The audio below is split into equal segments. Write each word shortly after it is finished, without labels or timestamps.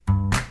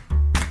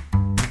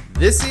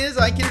This is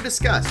Aikido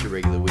Discussed, your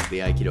regular weekly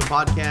Aikido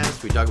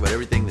podcast. We talk about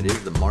everything that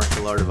is the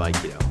martial art of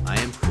Aikido. I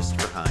am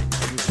Christopher Hines,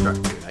 head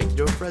instructor at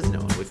Aikido Fresno,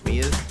 and with me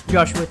is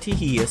Joshua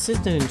Teehee,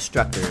 assistant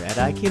instructor at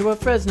Aikido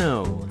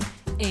Fresno.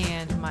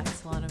 And Mike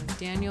Solano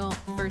McDaniel,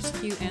 first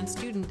Q and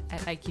student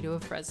at Aikido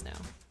of Fresno.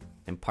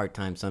 And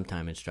part-time,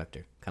 sometime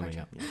instructor coming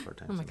up. yeah,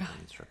 part-time Oh my God.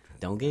 instructor.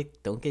 Don't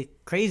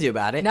get crazy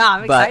about it. No,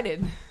 I'm but,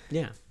 excited.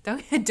 Yeah,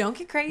 Don't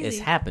get crazy. it's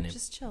happening.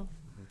 Just chill.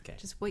 Okay.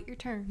 Just wait your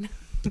turn.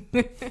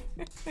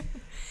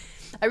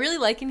 I really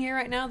like in here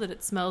right now that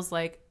it smells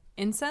like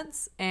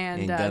incense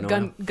and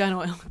gun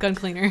oil, gun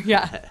cleaner.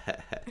 Yeah,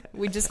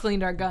 we just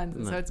cleaned our guns,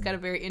 and so it's got a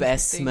very interesting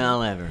Best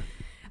smell ever.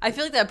 I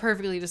feel like that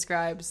perfectly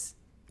describes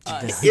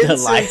us.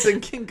 Incense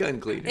and gun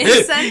cleaner.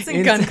 Incense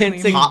and gun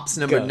Incense cleaning. Hops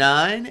number Go.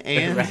 9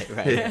 and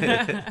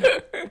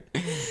Right.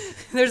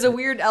 There's a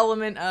weird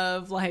element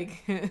of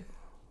like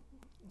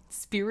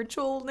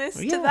spiritualness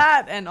Yeah. to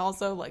that, and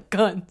also like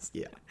guns.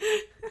 yeah.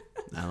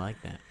 I like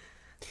that.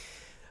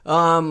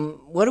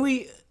 What do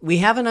we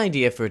have an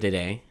idea for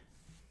today?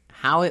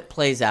 How it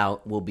plays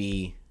out will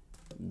be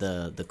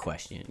the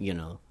question. You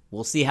know,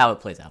 we'll see how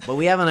it plays out. But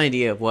we have an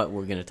idea of what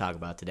we're going to talk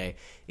about today.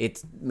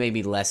 It's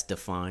maybe less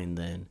defined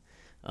than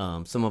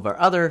some of our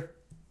other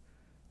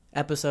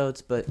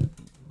episodes, but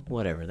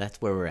whatever. That's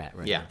where we're at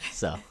right Yeah.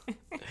 now.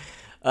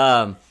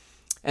 So,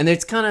 and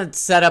it's kind of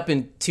set up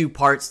in two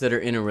parts that are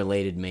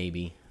interrelated.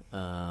 Maybe.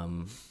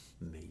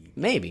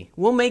 Maybe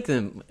we'll make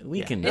them.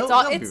 We can. They'll- It's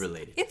all they'll be it's,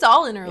 related. It's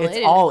all interrelated.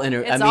 It's all inter.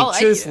 It's I mean, all Aikido.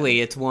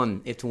 truthfully, it's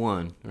one. It's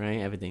one, right?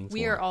 Everything's.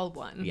 We one. are all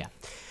one.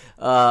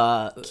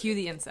 Yeah. Cue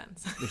the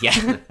incense.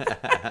 Yeah.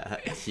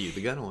 Cue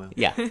the gun oil.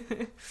 Yeah.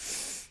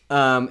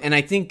 And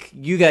I think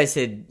you guys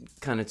had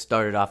kind of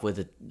started off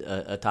with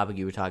a topic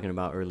you were talking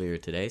about earlier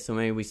today, so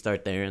maybe we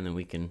start there and then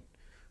we can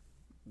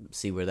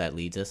see where that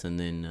leads us, and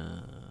then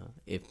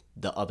if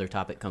the other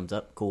topic comes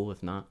up, cool.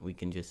 If not, we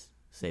can just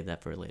save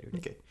that for a later day.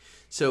 Okay.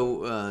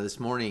 So this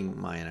morning,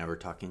 Maya and I were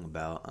talking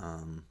about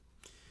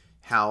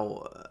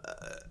how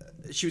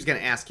she was kind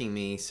of asking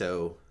me,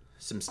 so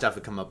some stuff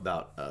had come up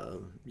about,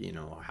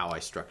 how I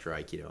structure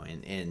Aikido.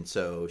 And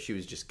so she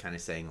was just kind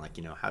of saying, like,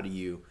 how do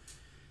you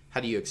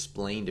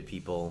explain to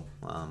people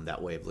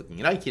that way of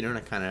looking at Aikido? And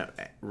I kind of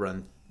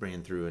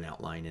ran through an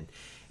outline.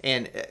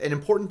 And an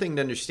important thing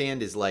to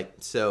understand is, like,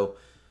 so...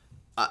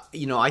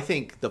 I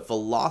think the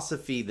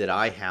philosophy that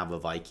I have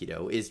of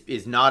Aikido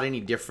is not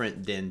any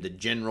different than the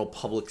general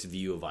public's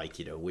view of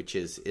Aikido, which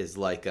is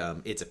like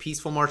it's a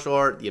peaceful martial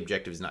art. The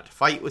objective is not to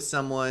fight with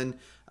someone,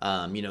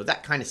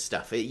 that kind of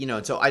stuff.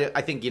 And so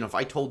I think if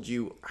I told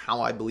you how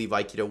I believe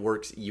Aikido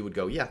works, you would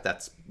go, yeah,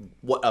 that's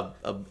what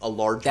a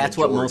large. That's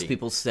majority. what most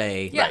people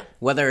say. Yeah. Right.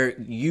 Whether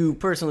you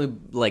personally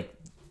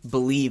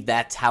believe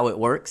that's how it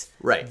works,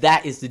 right?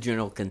 That is the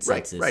general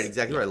consensus. Right,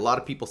 exactly right. A lot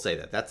of people say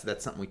that.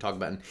 That's something we talk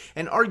about,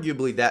 and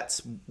arguably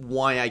that's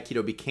why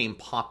Aikido became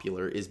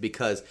popular, is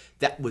because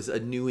that was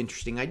a new,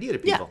 interesting idea to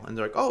people, and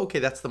they're like, oh, okay,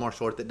 that's the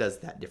martial art that does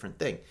that different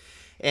thing.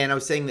 And I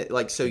was saying that,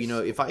 like, so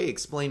if I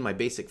explain my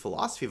basic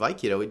philosophy of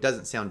Aikido, it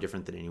doesn't sound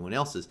different than anyone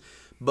else's,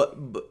 but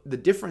the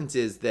difference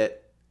is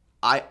that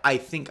I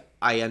think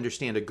I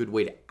understand a good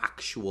way to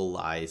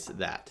actualize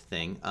that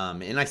thing.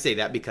 And I say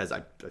that because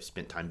I've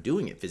spent time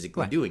doing it,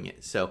 physically doing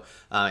it. So,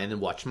 and then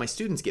watch my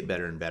students get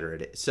better and better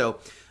at it. So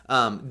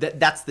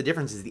that's the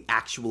difference, is the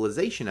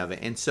actualization of it.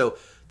 And so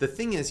the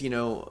thing is,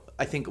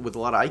 I think with a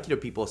lot of Aikido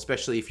people,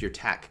 especially if your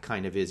tack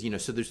kind of is,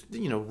 so there's,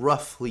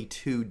 roughly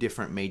two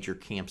different major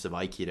camps of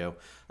Aikido.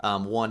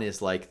 One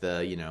is like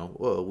the,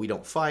 we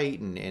don't fight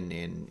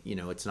and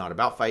it's not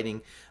about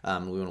fighting. We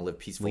want to live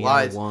peaceful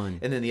lives. One.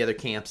 And then the other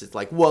camps, it's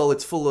like, well,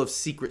 it's full of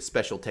secret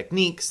special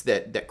techniques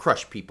that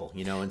crush people,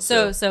 and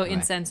So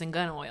incense and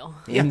gun oil.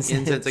 yeah,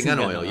 incense and gun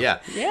oil, yeah.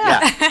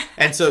 Yeah.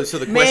 And so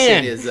the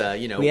question is,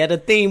 we had a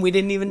theme we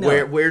didn't even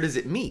know. where does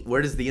it meet?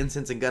 Where does the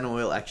incense and gun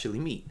oil actually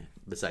meet?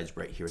 Besides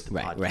right here at the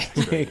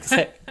podcast.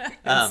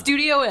 Right.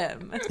 Studio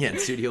M. Yeah, in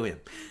Studio M.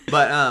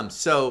 But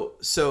so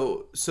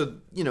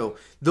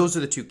those are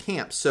the two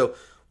camps. So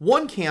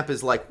one camp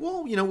is like,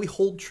 well, we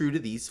hold true to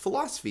these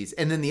philosophies.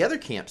 And then the other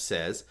camp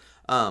says,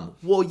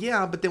 well,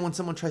 yeah, but then when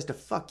someone tries to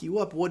fuck you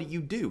up, what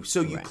do?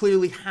 So you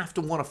clearly have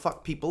to want to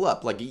fuck people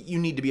up. Like, you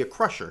need to be a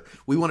crusher.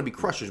 We want to be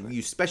crushers. We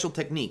use special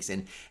techniques.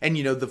 And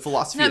the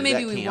philosophy Not of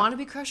maybe that we camp, want to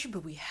be crusher,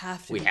 but we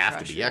have to. we be have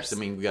crushers. to be. Yes, I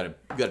mean, we got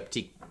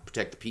to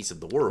protect the peace of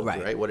the world,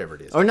 right? Whatever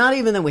it is. Or not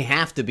even that we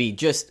have to be,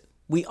 just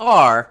we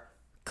are,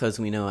 because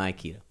we know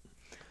Aikido.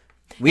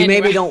 We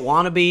Anyway. maybe don't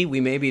want to be, we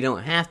maybe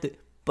don't have to,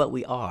 but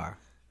we are.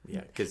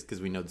 Yeah,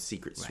 because we know the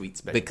secret, sweet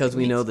special Because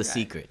we know the techniques.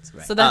 secrets.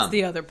 Right. So that's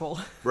the other pole.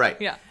 Right.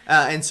 Yeah.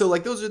 And so,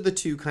 like, those are the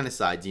two kind of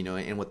sides,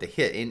 and what they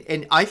hit.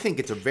 And I think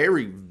it's a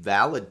very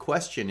valid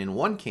question in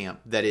one camp,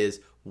 that is,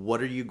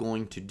 what are you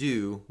going to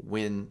do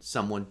when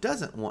someone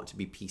doesn't want to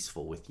be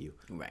peaceful with you?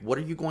 Right. What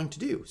are you going to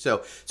do?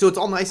 So it's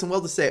all nice and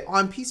well to say, oh,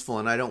 I'm peaceful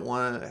and I don't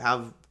want to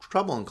have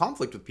trouble and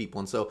conflict with people,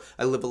 and so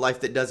I live a life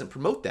that doesn't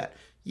promote that.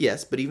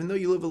 Yes, but even though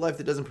you live a life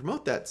that doesn't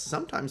promote that,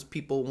 sometimes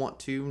people want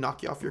to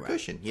knock you off your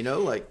cushion,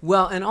 like...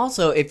 Well, and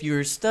also, if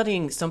you're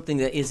studying something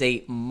that is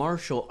a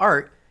martial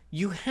art,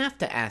 you have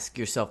to ask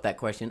yourself that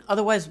question.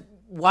 Otherwise,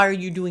 why are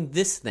you doing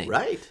this thing?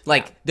 Right.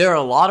 Like, there are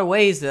a lot of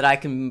ways that I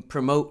can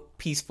promote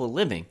peaceful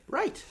living.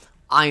 Right.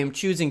 I am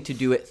choosing to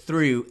do it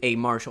through a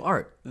martial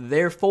art.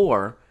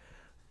 Therefore,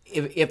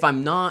 if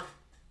I'm not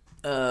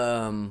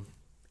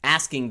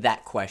asking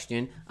that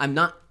question, I'm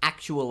not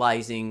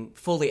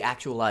fully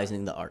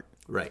actualizing the art.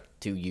 Right.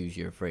 To use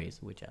your phrase,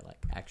 which I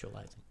like,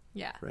 actualizing.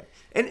 Yeah. Right.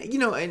 And,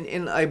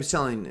 and I was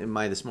telling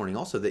Mai this morning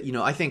also that,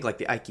 I think like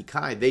the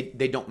Aikikai,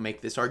 they don't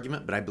make this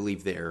argument, but I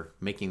believe they're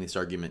making this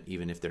argument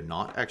even if they're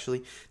not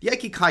actually. The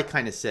Aikikai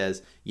kind of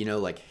says,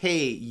 like,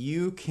 hey,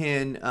 you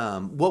can,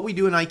 what we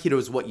do in Aikido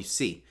is what you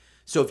see.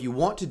 So if you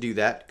want to do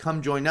that,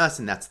 come join us,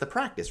 and that's the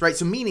practice, right?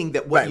 So meaning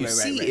that what you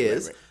see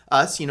is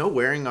us,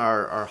 wearing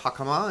our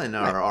hakama and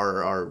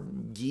our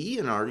gi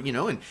and our,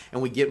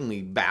 and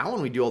we bow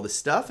and we do all this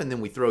stuff, and then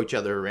we throw each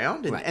other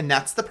around, and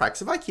that's the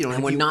practice of Aikido.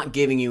 And we're not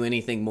giving you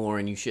anything more,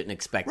 and you shouldn't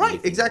expect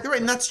anything. Exactly right.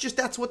 And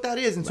that's what that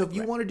is. And so if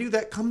you want to do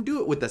that, come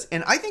do it with us.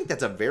 And I think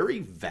that's a very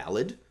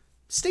valid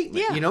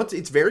statement. Yeah.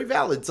 It's very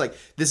valid. It's like,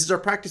 this is our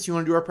practice. You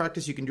want to do our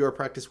practice, you can do our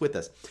practice with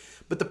us.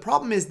 But the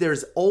problem is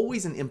there's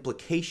always an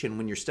implication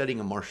when you're studying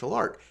a martial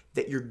art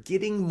that you're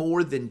getting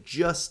more than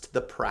just the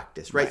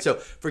practice, right? So,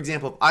 for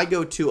example, if I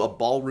go to a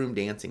ballroom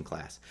dancing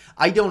class,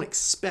 I don't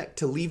expect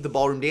to leave the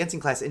ballroom dancing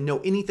class and know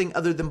anything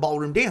other than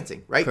ballroom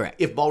dancing, right? Correct.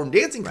 If ballroom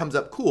dancing comes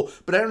up, cool.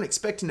 But I don't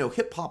expect to know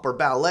hip-hop or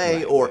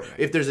ballet,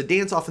 if there's a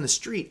dance off in the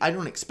street, I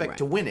don't expect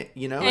to win it,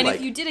 And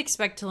if you did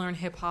expect to learn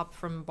hip-hop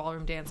from a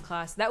ballroom dance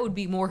class, that would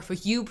be more of a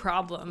you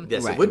problem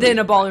than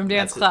a ballroom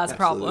dance class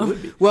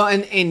problem. Well,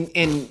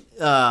 and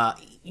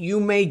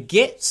you may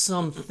get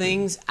some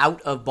things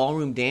out of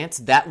ballroom dance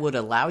that would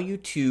allow you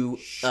to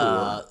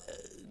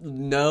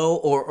know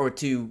or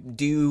to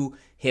do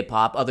hip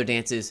hop, other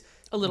dances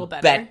a little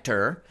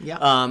better.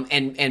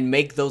 And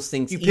make those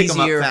things pick them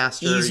up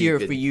faster, easier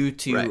for you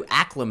to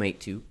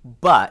acclimate to.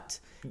 But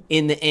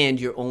in the end,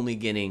 you're only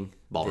getting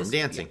ballroom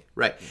dancing,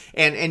 right?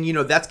 And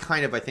that's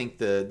kind of, I think,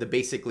 the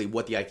basically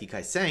what the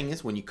Aikikai is saying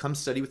is when you come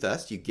study with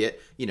us, you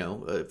get,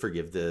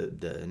 forgive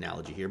the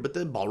analogy here, but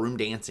the ballroom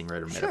dancing,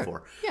 right, or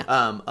metaphor.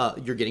 Yeah.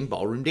 You're getting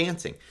ballroom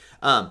dancing,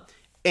 but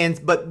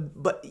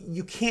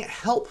you can't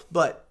help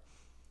but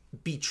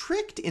be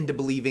tricked into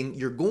believing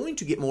you're going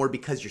to get more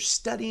because you're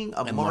studying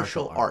a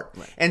martial art.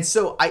 Right. And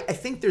so I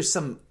think there's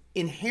some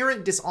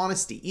inherent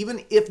dishonesty,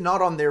 even if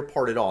not on their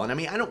part at all. And I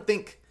mean, I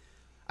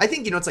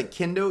think, it's like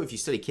Kendo. If you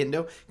study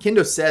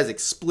Kendo says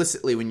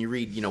explicitly when you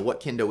read, what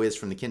Kendo is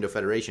from the Kendo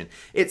Federation,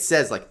 it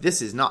says like,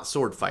 this is not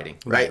sword fighting,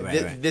 right?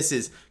 This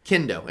is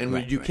Kendo. And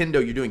when you do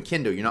Kendo, you're doing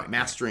Kendo. You're not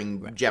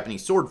mastering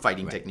Japanese sword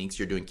fighting techniques.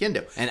 You're doing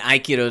Kendo. And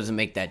Aikido doesn't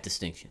make that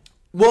distinction.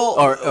 Well,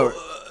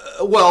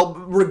 well,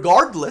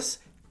 regardless,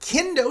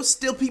 Kendo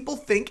still people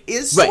think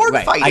is sword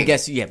fighting. I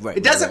guess, yeah, right.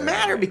 It doesn't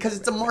matter because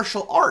it's a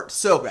martial art.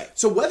 So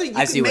whether you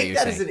can make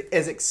that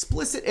as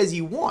explicit as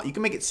you want, you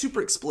can make it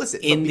super explicit.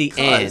 In the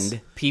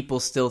end, people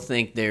still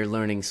think they're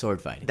learning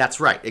sword fighting. That's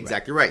right.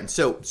 Exactly right. And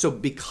so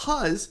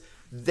because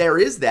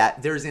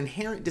there's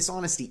inherent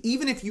dishonesty,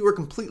 even if you are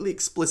completely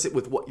explicit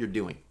with what you're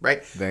doing,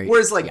 right?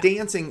 Whereas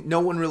dancing,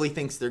 no one really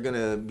thinks they're going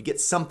to get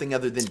something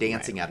other than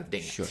dancing out of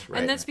dance. Sure. Right?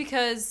 And that's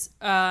because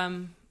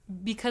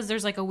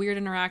there's like a weird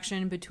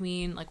interaction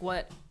between like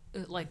what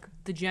like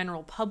the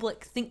general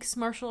public thinks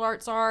martial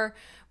arts are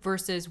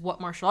versus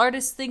what martial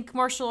artists think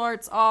martial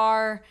arts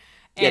are.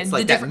 And it's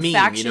like the that meme,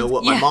 factions.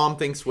 What my mom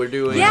thinks we're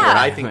doing, what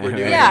I think we're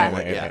doing.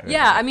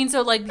 Yeah, I mean,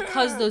 so like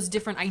because those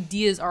different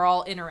ideas are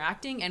all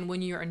interacting, and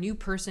when you're a new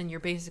person, you're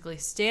basically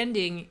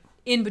standing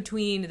in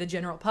between the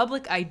general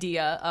public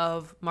idea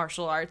of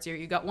martial arts.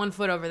 You got one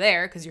foot over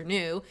there because you're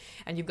new,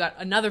 and you've got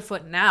another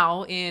foot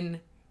now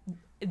in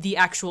the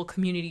actual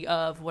community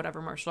of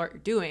whatever martial art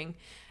you're doing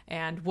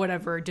and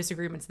whatever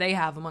disagreements they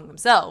have among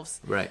themselves.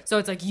 Right. So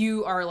it's like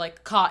you are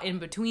like caught in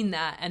between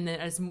that, and then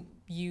as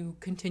you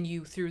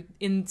continue through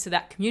into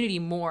that community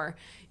more,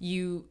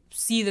 you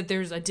see that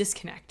there's a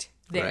disconnect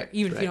there,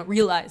 even if you don't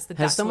realize that.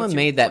 Has someone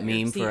made that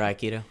meme for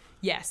Aikido?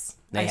 Yes,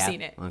 I've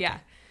seen it. Okay. Yeah.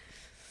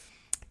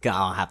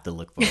 I'll have to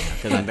look for it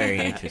because I'm very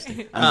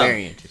interested.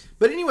 Very interested.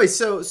 But anyway,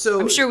 so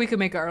I'm sure we could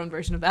make our own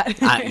version of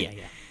that. Yeah.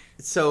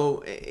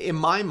 So in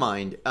my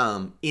mind,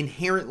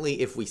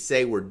 inherently, if we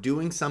say we're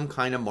doing some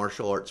kind of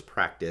martial arts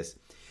practice,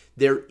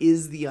 there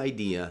is the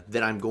idea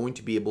that I'm going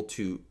to be able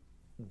to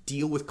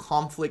deal with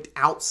conflict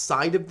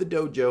outside of the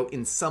dojo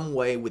in some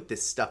way with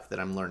this stuff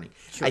that I'm learning.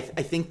 Sure. I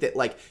think that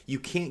like you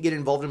can't get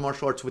involved in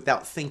martial arts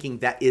without thinking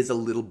that is a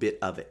little bit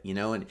of it,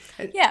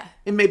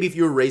 and maybe if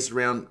you were raised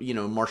around,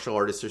 martial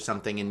artists or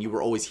something and you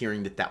were always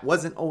hearing that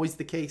wasn't always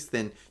the case,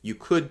 then you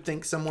could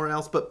think somewhere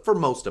else. But for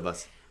most of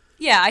us,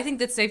 yeah, I think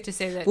that's safe to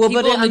say that people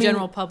in the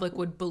general public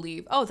would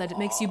believe, that it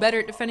makes you better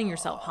at defending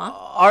yourself, huh?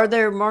 Are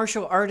there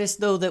martial artists,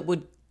 though, that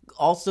would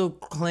also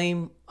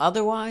claim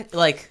otherwise?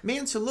 Like,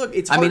 man, so look,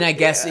 it's hard. I mean, I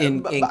guess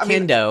in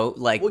Kendo,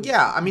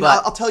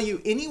 I'll tell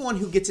you, anyone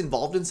who gets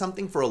involved in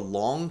something for a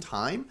long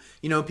time,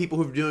 people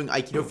who've been doing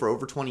Aikido for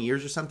over 20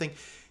 years or something,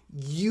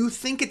 you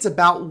think it's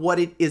about what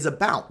it is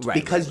about Right,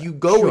 because right. you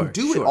go Sure, and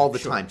do sure, it all the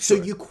sure, time. sure.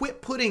 So you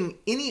quit putting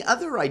any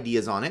other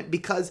ideas on it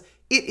because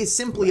it is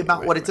simply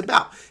about what it's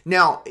about.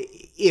 Now,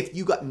 if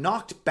you got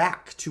knocked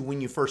back to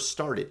when you first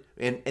started,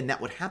 and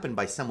that would happen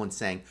by someone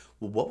saying,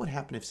 well, what would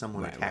happen if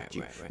someone attacked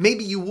you? right.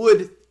 Maybe you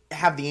would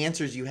have the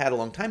answers you had a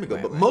long time ago.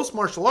 But most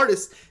martial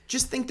artists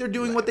just think they're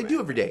doing what they do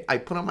every day. I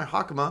put on my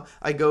hakama,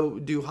 I go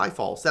do high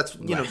falls. That's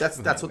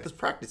that's what this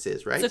practice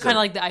is, right? So kind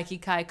of like the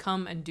Aikikai,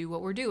 come and do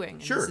what we're doing.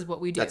 And Sure. This is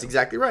what we do. That's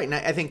exactly right. And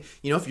I think,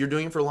 if you're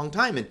doing it for a long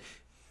time, and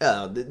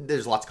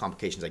there's lots of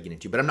complications I get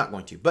into, but I'm not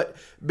going to. But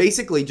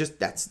basically, just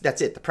that's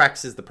it. The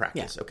practice is the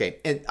practice, okay?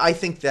 And I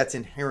think that's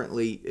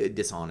inherently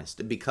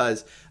dishonest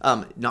because,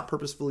 not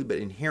purposefully, but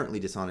inherently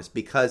dishonest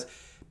because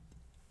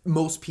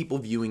most people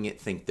viewing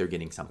it think they're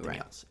getting something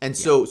else. And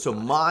so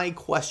my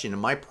question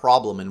and my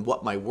problem and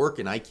what my work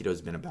in Aikido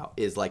has been about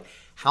is like,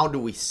 how do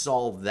we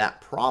solve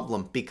that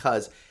problem?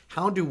 Because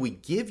how do we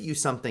give you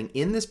something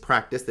in this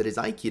practice that is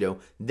Aikido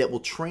that will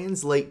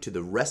translate to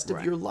the rest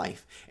of your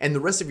life? And the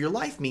rest of your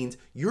life means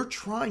you're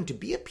trying to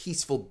be a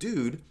peaceful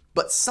dude,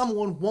 but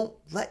someone won't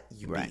let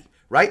you be.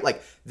 Right?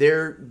 Like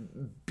they're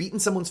beating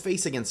someone's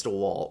face against a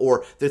wall,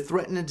 or they're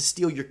threatening to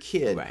steal your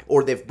kid,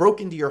 or they've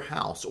broken into your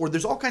house, or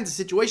there's all kinds of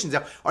situations.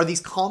 Now, are these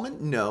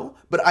common? No.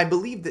 But I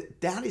believe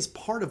that is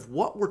part of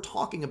what we're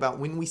talking about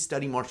when we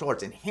study martial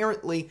arts.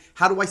 Inherently,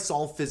 how do I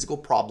solve physical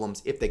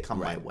problems if they come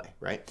my way,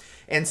 right?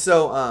 And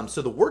so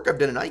the work I've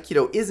done in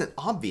Aikido isn't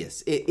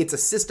obvious. It's a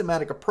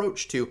systematic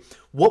approach to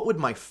what would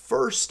my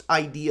first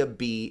idea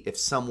be if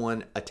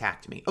someone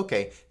attacked me?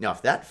 Okay, now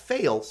if that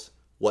fails,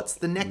 what's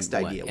the next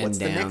idea? What's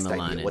the next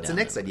idea? What's the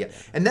next idea?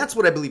 And that's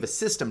what I believe a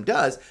system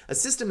does. A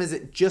system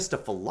isn't just a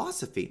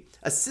philosophy.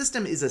 A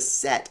system is a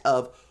set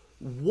of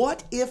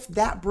what if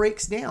that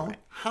breaks down?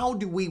 How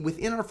do we,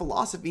 within our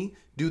philosophy,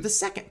 do the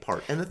second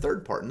part and the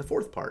third part and the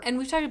fourth part? And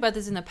we've talked about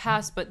this in the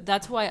past, but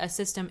that's why a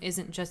system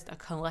isn't just a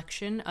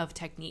collection of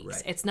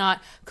techniques. It's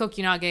not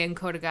Kokyunage and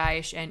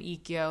Kodagaish and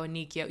Ikkyo and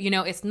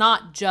Nikkyo. It's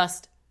not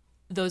just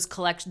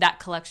that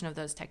collection of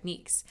those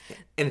techniques.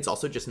 And it's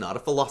also just not a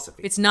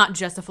philosophy. It's not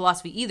just a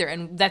philosophy either.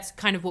 And that's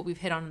kind of what we've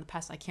hit on in the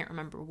past. I can't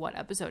remember what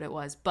episode it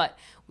was, but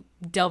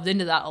delved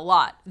into that a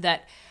lot,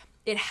 that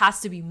it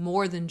has to be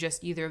more than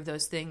just either of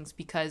those things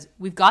because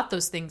we've got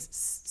those things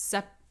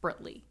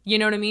separately. You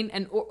know what I mean?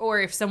 And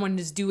or if someone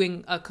is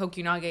doing a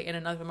Kokyunage in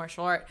another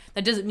martial art,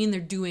 that doesn't mean they're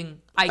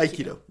doing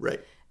Aikido. Right.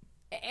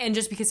 And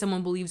just because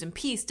someone believes in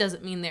peace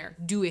doesn't mean they're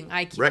doing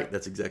Aikido. Right,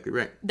 that's exactly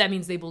right. That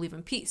means they believe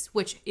in peace,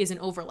 which is an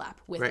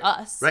overlap with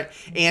us. Right.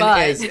 And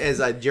as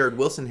Jared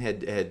Wilson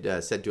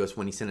had said to us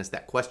when he sent us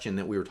that question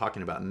that we were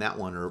talking about in that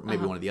one, or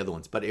maybe one of the other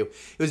ones, but it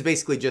was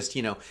basically just,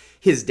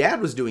 his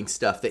dad was doing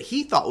stuff that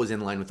he thought was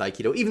in line with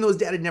Aikido, even though his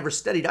dad had never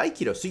studied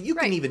Aikido. So you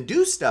can even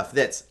do stuff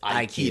that's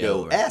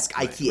Aikido-esque,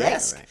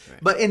 Aiki-esque,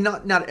 but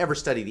not ever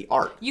study the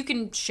art. You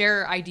can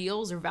share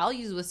ideals or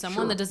values with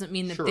someone. That doesn't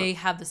mean that they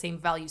have the same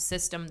value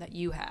system that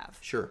you have.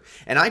 Sure.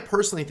 And I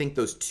personally think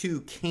those two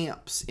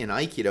camps in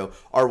Aikido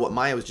are what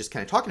Maya was just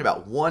kind of talking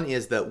about. One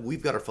is that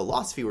we've got our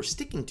philosophy we're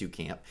sticking to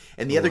camp,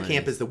 and the other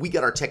camp is that we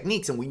got our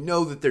techniques and we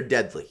know that they're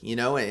deadly,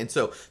 and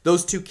so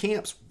those two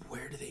camps,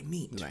 where do they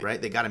meet,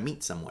 right? They got to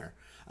meet somewhere.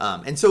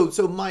 And so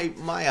my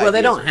well,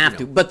 they don't have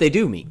to, but they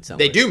do meet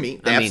somewhere. They do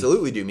meet. They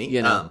absolutely do meet.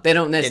 They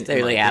don't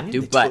necessarily have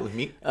to, but totally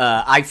meet.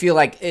 I feel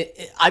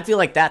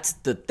like that's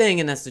the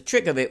thing, and that's the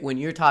trick of it when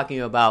you're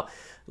talking about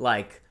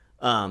like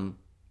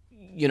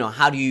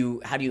how do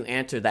you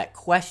answer that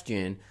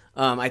question?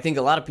 I think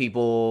a lot of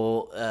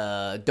people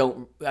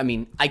don't. I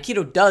mean,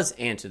 Aikido does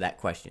answer that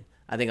question.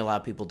 I think a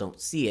lot of people don't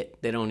see it.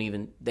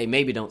 They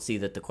maybe don't see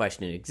that the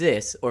question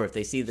exists, or if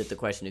they see that the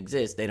question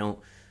exists, they don't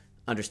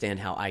understand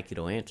how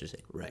Aikido answers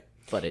it. Right.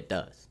 But it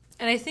does.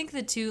 And I think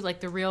the two, like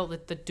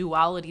the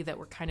duality that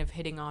we're kind of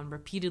hitting on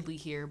repeatedly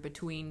here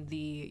between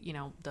the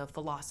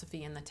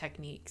philosophy and the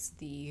techniques,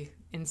 the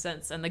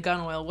incense and the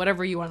gun oil,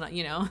 whatever you want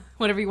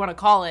to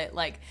call it.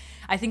 Like,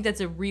 I think that's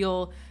a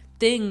real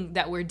thing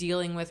that we're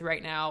dealing with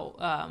right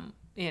now,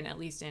 at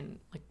least in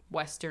like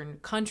Western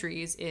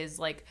countries, is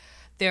like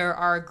there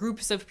are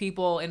groups of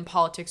people in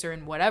politics or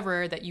in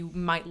whatever that you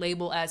might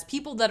label as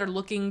people that are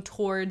looking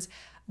towards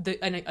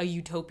a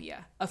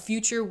utopia, a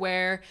future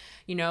where,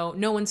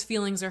 no one's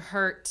feelings are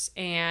hurt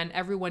and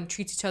everyone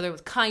treats each other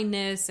with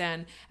kindness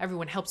and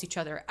everyone helps each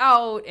other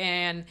out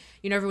and,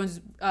 everyone's,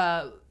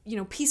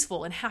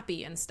 peaceful and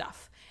happy and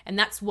stuff. And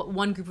that's what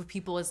one group of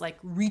people is like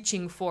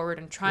reaching forward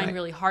and trying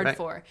really hard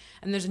for.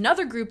 And there's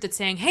another group that's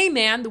saying, hey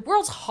man, the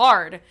world's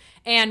hard.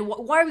 And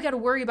why we got to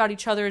worry about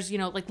each other's,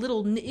 like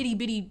little itty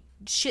bitty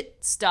shit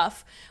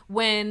stuff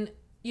when,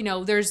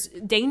 there's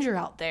danger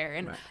out there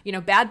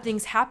and, bad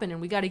things happen and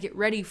we got to get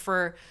ready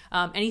for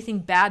anything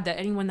bad that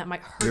anyone that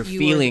might hurt you. Your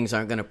feelings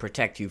aren't going to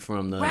protect you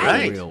from the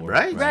real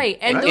world. Right.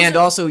 And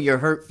also your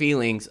hurt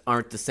feelings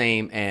aren't the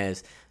same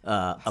as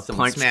a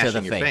Someone punch to the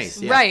smashing your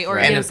face. Yeah. Right, or,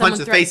 and you know, a punch someone to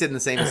the threat- face isn't the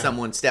same as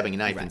someone stabbing a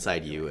knife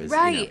inside you. Is,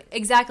 Right, you know.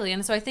 exactly.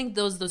 And so I think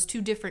those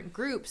two different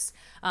groups,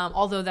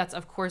 although that's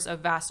of course a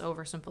vast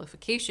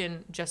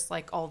oversimplification, just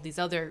like all these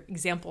other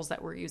examples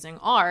that we're using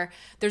are,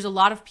 there's a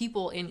lot of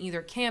people in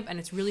either camp, and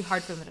it's really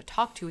hard for them to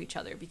talk to each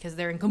other because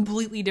they're in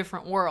completely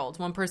different worlds.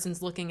 One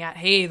person's looking at,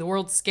 hey, the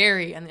world's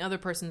scary, and the other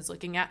person's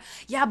looking at,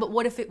 yeah, but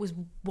what if it was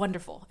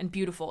wonderful and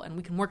beautiful, and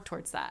we can work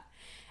towards that.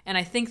 And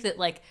I think that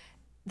like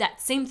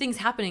that same thing's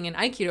happening in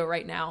Aikido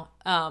right now,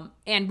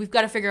 and we've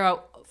got to figure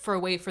out for a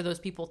way for those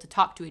people to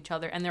talk to each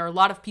other. And there are a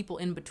lot of people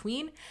in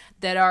between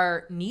that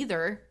are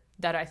neither.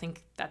 That I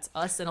think that's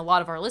us, and a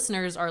lot of our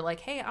listeners are like,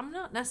 hey, I'm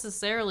not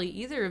necessarily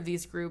either of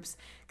these groups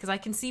because I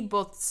can see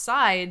both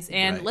sides,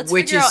 and Right. let's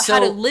Which figure is out how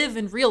to so- live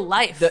in real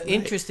life. The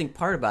interesting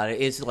part about it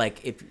is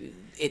like if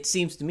it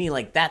seems to me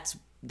like that's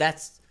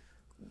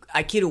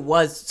Aikido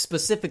was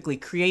specifically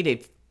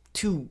created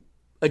to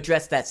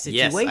address that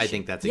Yes, situation. I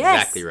think that's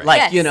Yes. exactly right.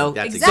 like Yes, you know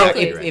That's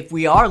exactly so right. if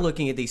we are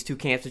looking at these two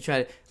camps to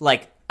try to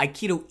like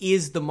Aikido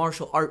is the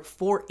martial art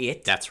for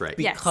it. That's right.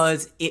 Yes.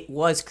 Because it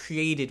was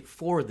created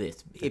for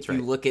this. If you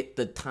right. look at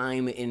the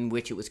time in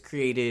which it was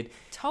created,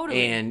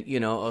 Totally. and you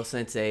know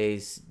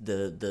O-sensei's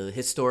the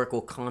historical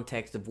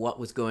context of what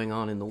was going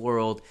on in the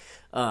world,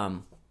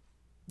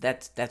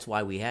 that's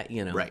why we had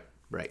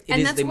Right. It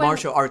And is that's the when-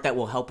 martial art that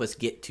will help us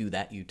get to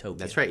that utopia.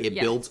 That's right. It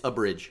Yeah. builds a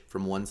bridge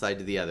from one side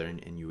to the other,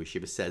 and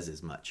Ueshiba says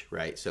as much,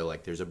 right? So,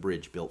 like, there's a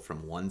bridge built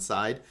from one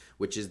side,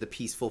 which is the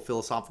peaceful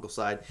philosophical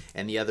side,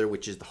 and the other,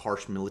 which is the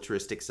harsh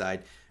militaristic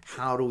side.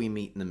 How do we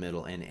meet in the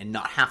middle and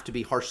not have to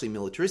be harshly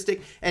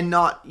militaristic and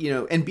not, you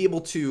know, and be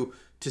able to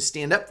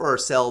stand up for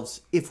ourselves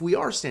if we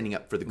are standing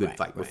up for the good Right,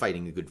 fight. We're right.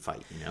 fighting a good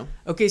fight, you know?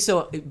 Okay,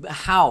 so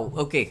how?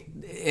 Okay,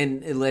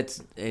 and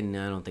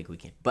I don't think we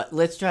can, but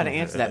let's try to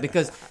answer that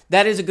because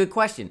that is a good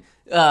question.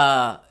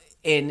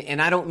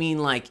 And I don't mean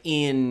like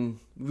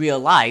in real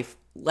life.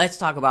 Let's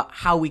talk about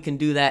how we can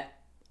do that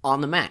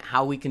on the mat.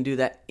 How we can do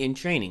that in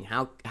training.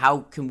 How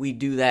can we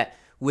do that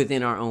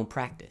within our own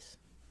practice?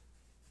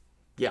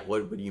 Yeah,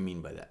 what do you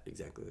mean by that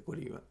exactly? Like, what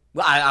do you...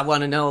 Well, I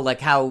want to know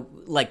like how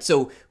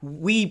so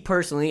we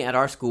personally at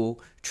our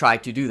school try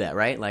to do that,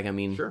 right? Like I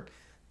mean, Sure.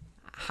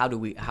 How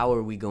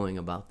are we going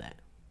about that?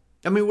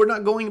 I mean, we're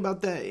not going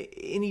about that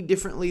any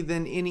differently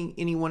than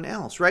anyone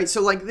else, right?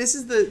 So, like,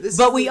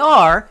 But we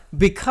are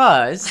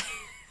because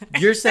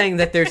you're saying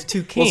that there's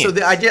two camps. Well,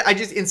 so I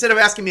just instead of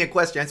asking me a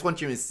question, I just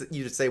want you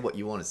to say what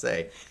you want to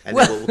say, and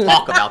then we'll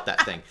talk about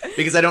that thing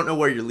because I don't know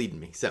where you're leading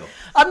me. So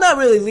I'm not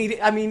really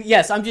leading. I mean,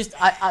 yes, I'm just.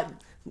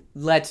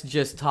 Let's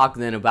just talk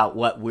then about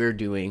what we're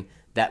doing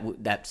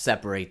that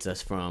separates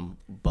us from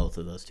both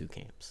of those two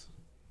camps.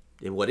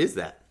 and what is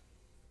that?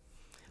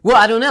 Well,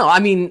 I don't know. I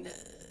mean,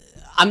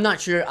 I'm not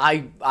sure.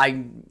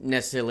 I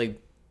necessarily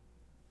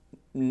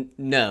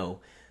know.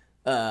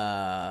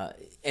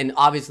 And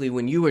obviously,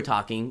 when you were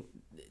talking,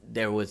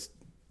 there was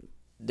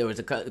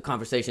a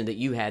conversation that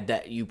you had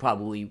that you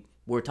probably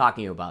were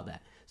talking about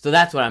that. So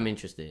that's what I'm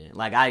interested in.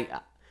 Like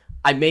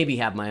I maybe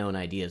have my own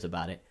ideas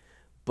about it,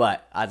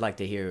 but I'd like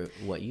to hear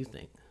what you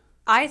think.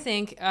 I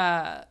think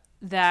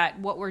that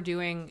what we're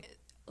doing,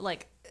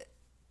 like,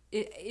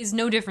 is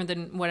no different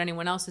than what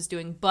anyone else is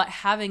doing. But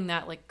having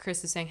that, like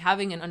Chris is saying,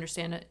 having an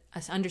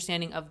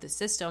understanding of the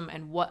system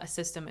and what a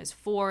system is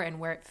for and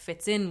where it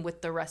fits in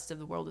with the rest of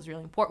the world is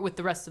really important. With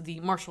the rest of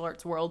the martial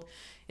arts world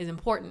is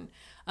important.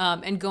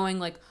 And going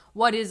like,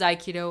 what is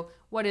Aikido?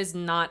 What is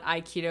not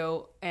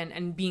Aikido?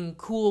 And being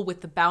cool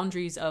with the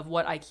boundaries of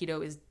what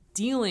Aikido is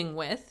dealing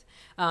with.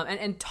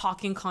 And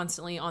talking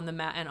constantly on the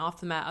mat and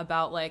off the mat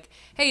about like,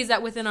 hey, is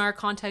that within our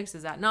context?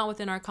 Is that not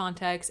within our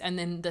context? And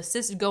then the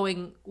system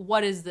going,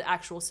 what is the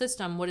actual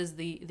system? What is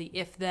the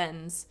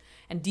if-thens?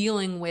 And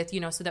dealing with,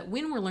 so that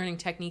when we're learning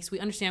techniques, we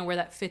understand where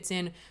that fits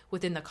in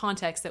within the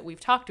context that we've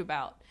talked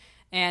about.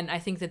 And I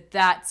think that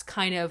that's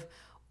kind of,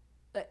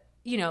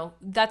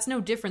 that's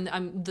no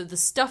different. The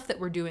stuff that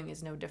we're doing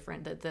is no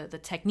different. The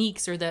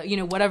techniques or the,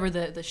 whatever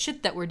the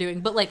shit that we're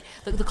doing. But like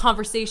the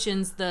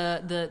conversations,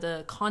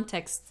 the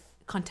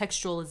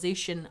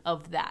contextualization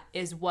of that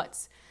is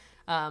what's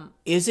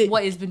Is it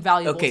what has been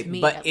valuable to me.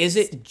 But is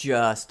it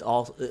just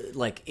all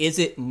like? Is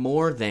it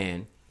more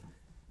than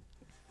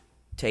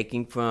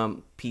taking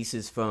from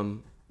pieces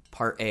from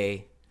part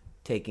A,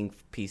 taking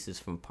pieces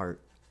from part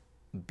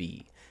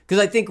B?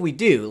 Because I think we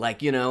do.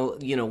 Like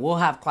we'll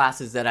have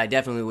classes that I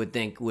definitely would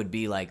think would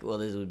be like, well,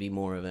 this would be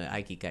more of an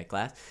Aikikai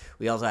class.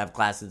 We also have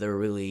classes that are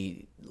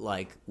really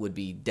like would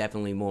be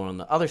definitely more on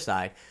the other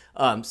side.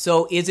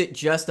 So is it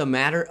just a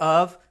matter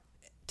of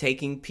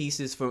taking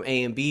pieces from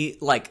A and B,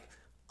 like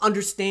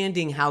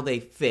understanding how they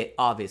fit,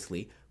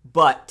 obviously,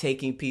 but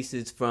taking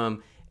pieces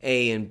from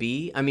A and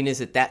B? I mean, is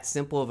it that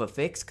simple of a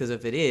fix? Because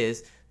if it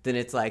is, then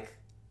it's like,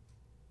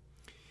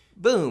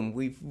 boom,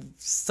 we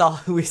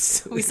solved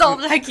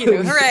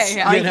Aikido.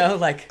 Hooray!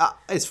 Like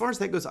as far as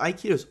that goes,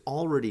 Aikido's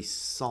already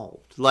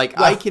solved. Like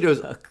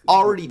Aikido's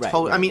already right,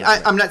 told. right, I mean,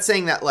 right. I'm not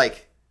saying that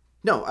like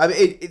No, I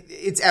mean,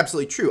 it's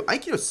absolutely true.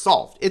 Aikido is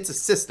solved. It's a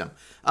system.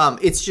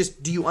 It's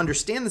just, do you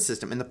understand the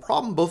system? And the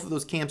problem both of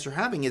those camps are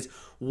having is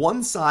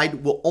one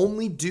side will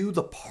only do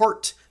the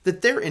part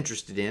that they're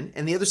interested in,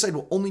 and the other side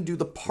will only do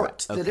the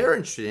part that they're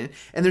interested in.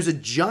 And there's a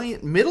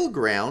giant middle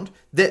ground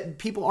that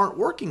people aren't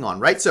working on,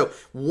 right? So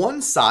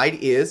one side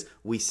is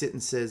we sit in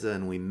Seiza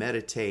and we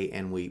meditate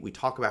and we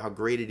talk about how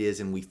great it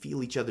is and we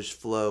feel each other's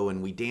flow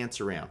and we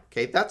dance around.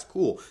 Okay, that's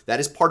cool. That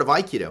is part of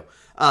Aikido.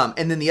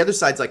 And then the other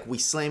side's like we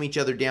slam each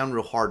other down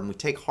real hard and we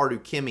take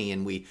Harukimi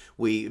and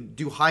we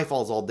do high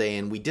falls all day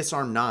and we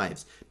disarm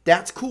knives.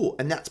 That's cool,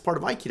 and that's part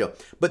of Aikido.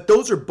 But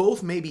those are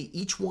both maybe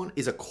each one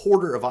is a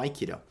quarter of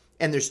Aikido.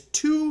 And there's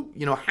two,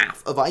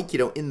 half of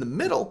Aikido in the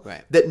middle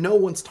that no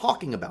one's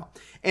talking about.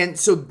 And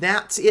so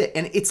that's it.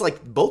 And it's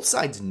like both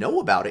sides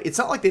know about it. It's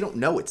not like they don't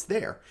know it's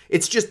there.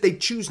 It's just they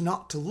choose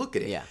not to look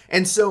at it. Yeah.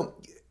 And so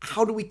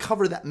how do we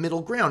cover that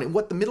middle ground? And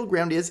what the middle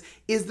ground is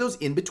those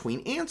in-between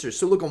answers.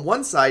 So look, on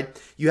one side,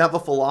 you have a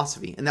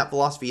philosophy. And that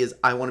philosophy is,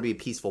 I want to be a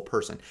peaceful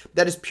person.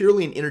 That is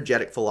purely an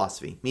energetic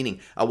philosophy.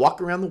 Meaning, I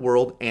walk around the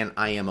world and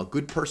I am a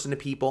good person to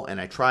people.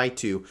 And I try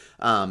to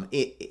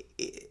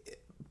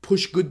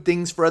push good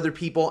things for other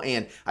people,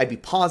 and I'd be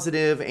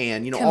positive,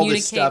 and all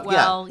this stuff.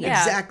 Well, yeah,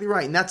 exactly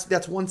right. And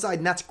that's one side,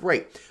 and that's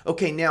great.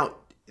 Okay, now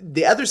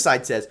the other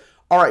side says,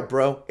 all right,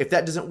 bro, if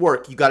that doesn't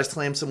work, you got to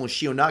slam someone with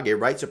Shio-nage,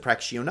 right? So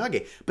practice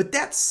Shio-nage. But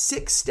that's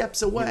 6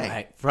 steps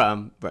away.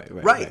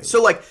 Right.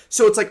 So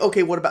it's like,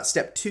 okay, what about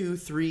step 2,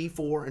 3,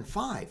 4, and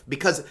 5?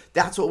 Because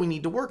that's what we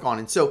need to work on.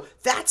 And so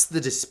that's the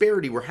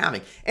disparity we're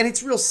having. And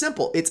it's real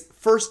simple. It's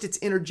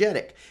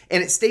energetic.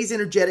 And it stays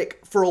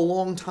energetic for a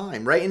long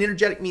time, right? And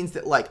energetic means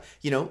that like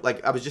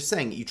I was just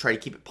saying, you try to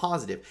keep it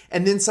positive.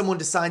 And then someone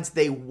decides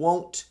they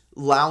won't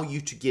allow you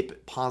to get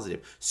it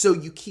positive. So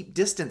you keep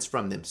distance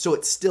from them. So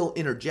it's still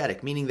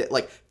energetic, meaning that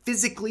like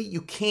physically you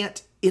can't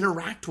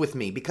interact with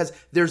me because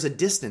there's a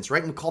distance,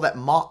 right? And we call that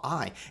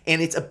ma'ai. And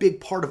it's a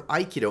big part of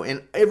Aikido.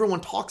 And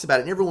everyone talks about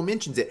it and everyone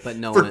mentions it. But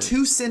no for one,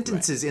 2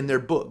 sentences in their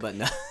book. But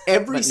no,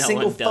 every but no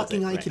single one does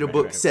fucking it. Aikido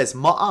book says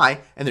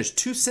ma'ai, and there's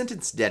 2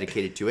 sentences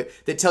dedicated to it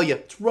that tell you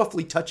it's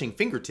roughly touching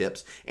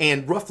fingertips,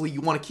 and roughly you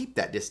want to keep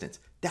that distance.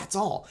 That's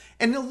all.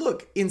 And now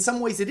look, in some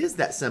ways it is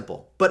that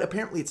simple, but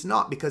apparently it's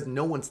not because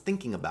no one's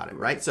thinking about it,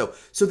 right? So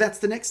that's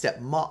the next step,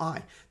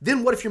 ma'ai.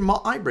 Then what if your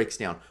ma'ai breaks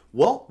down?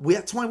 Well,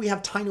 that's why we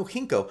have Tai no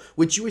Hinko,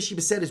 which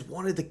Ueshiba said is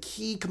one of the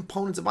key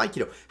components of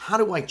Aikido. How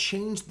do I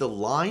change the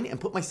line and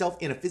put myself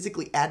in a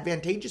physically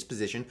advantageous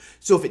position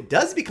so if it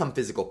does become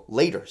physical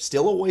later,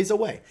 still a ways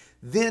away,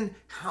 then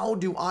how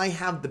do I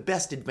have the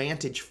best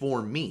advantage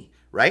for me,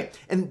 right?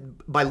 And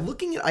by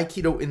looking at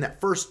Aikido in that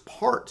first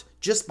part,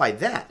 just by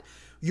that,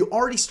 you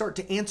already start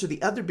to answer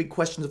the other big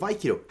questions of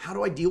Aikido. How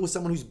do I deal with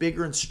someone who's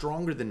bigger and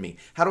stronger than me?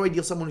 How do I deal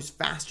with someone who's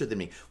faster than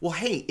me? Well,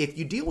 hey, if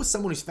you deal with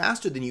someone who's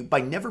faster than you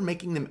by never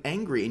making them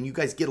angry and you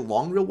guys get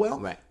along real well,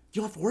 right,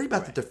 you don't have to worry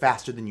about that they're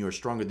faster than you or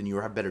stronger than you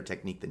or have better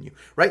technique than you,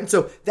 right? And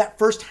so that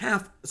first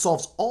half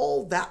solves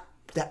all that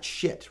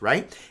shit,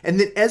 right? And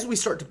then as we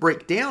start to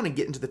break down and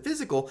get into the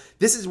physical,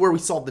 this is where we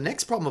solve the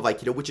next problem of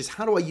Aikido, which is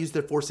how do I use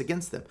their force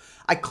against them?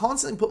 I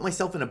constantly put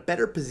myself in a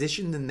better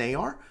position than they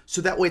are,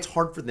 so that way it's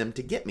hard for them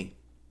to get me.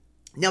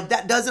 Now,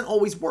 that doesn't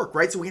always work,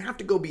 right? So we have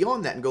to go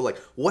beyond that and go like,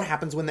 what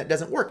happens when that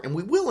doesn't work? And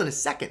we will in a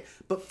second.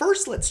 But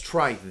first, let's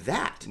try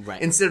that. Right.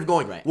 Instead of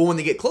going, well, when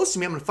they get close to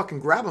me, I'm going to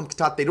fucking grab them,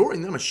 katate dori,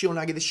 and then I'm going to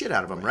Shio-nage the shit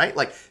out of them, right?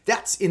 Like,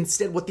 that's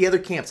instead what the other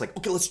camp's like,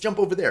 okay, let's jump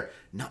over there.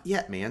 Not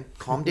yet, man.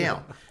 Calm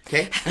down,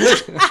 okay?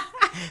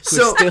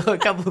 So still a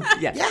couple.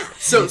 Yeah.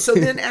 So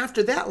then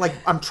after that, like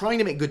I'm trying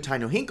to make good Tai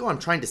no Hinko. I'm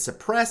trying to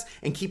suppress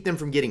and keep them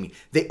from getting me.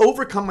 They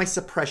overcome my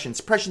suppression.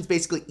 Suppression's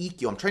basically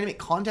ikkyo. I'm trying to make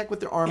contact with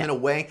their arm in a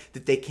way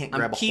that they can't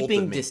grab a hold of me.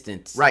 I'm keeping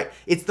distance. Right.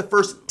 It's the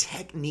first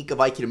technique of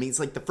Aikido. I mean, it's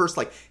like the first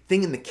like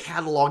thing in the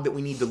catalog that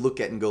we need to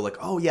look at and go like,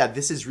 oh yeah,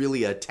 this is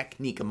really a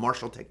technique, a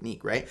martial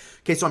technique, right?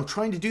 Okay, so I'm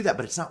trying to do that,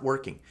 but it's not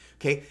working.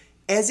 Okay.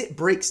 As it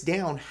breaks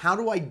down, how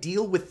do I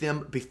deal with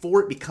them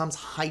before it becomes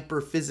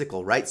hyper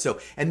physical, right? So,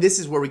 and this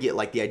is where we get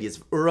like the ideas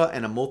of ura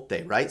and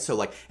amote, right? So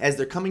like as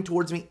they're coming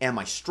towards me, am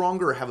I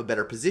stronger or have a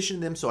better position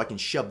than them so I can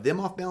shove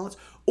them off balance?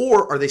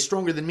 Or are they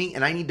stronger than me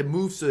and I need to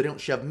move so they don't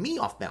shove me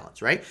off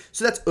balance, right?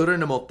 So that's ura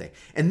and amote.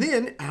 And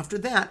then after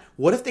that,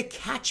 what if they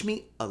catch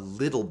me a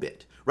little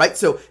bit, right?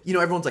 So,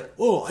 everyone's like,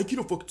 oh,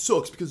 Aikido fucking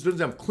sucks because it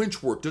doesn't have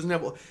clinch work, doesn't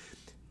have...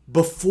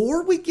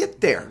 Before we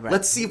get there,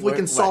 let's see if we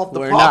can solve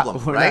the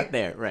problem, we're right? Not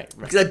there, right.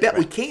 Because I bet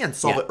we can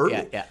solve it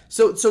early. Yeah.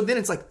 So then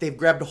it's like they've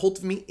grabbed a hold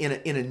of me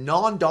in a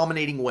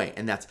non-dominating way,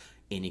 and that's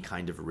any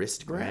kind of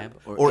wrist grab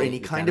or any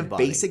kind of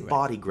basic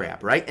body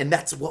grab, right? And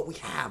that's what we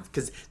have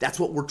because that's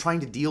what we're trying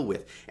to deal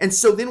with. And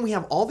so then we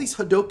have all these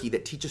Hadoki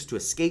that teach us to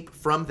escape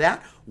from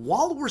that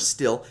while we're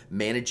still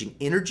managing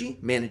energy,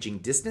 managing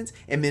distance,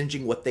 and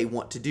managing what they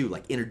want to do,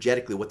 like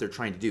energetically what they're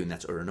trying to do, and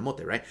that's ura and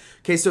amote, right?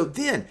 Okay, so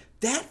then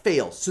that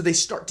fails, so they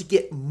start to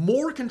get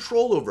more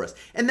control over us,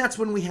 and that's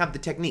when we have the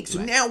technique.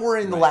 So now we're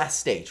in the last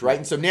stage, right?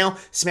 And so now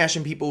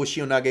smashing people with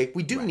Shio-nage,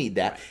 we do need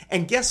that.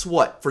 And guess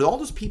what? For all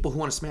those people who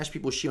want to smash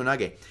people with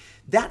Shio-nage,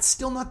 that's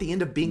still not the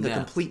end of being a No.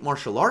 complete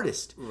martial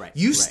artist. Right,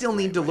 You right, still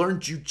need to learn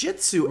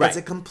jujitsu Right. as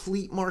a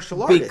complete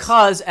martial artist.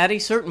 Because at a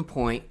certain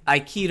point,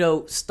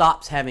 Aikido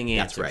stops having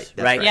answers.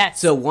 That's right. Yes.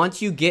 So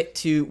once you get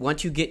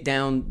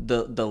down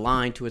the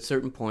line to a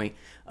certain point,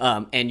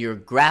 and you're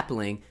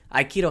grappling,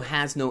 Aikido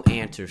has no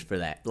answers for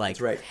that. Like,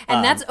 That's right.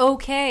 And that's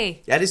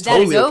okay. That is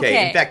totally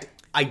okay. In fact,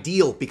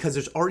 ideal, because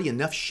there's already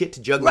enough shit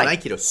to juggle in Right.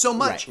 Aikido. So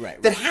much Right.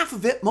 that half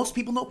of it most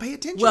people don't pay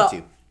attention well,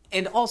 to.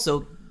 and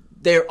also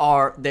there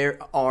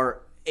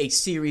are a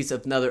series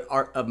of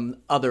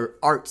other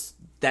arts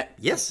that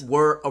Yes.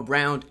 were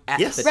around at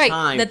Yes. the Right,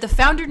 time that the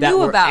founder that knew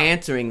were about.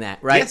 answering that,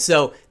 right? Yes.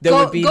 So there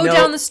Go would be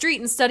down the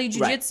street and study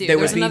jujitsu. right, there There's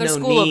would be another no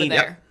school need,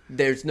 over there.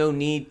 There's no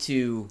need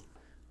to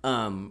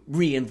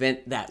reinvent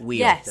that wheel.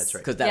 Yes. That's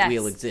right. Because that Yes.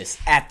 wheel exists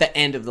at the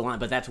end of the line,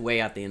 but that's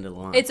way out the end of the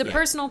line. It's a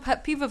personal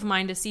pet peeve of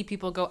mine to see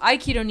people go,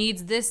 Aikido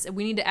needs this.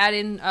 We need to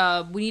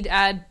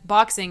add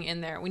boxing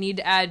in there. We need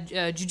to add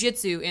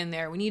jujitsu in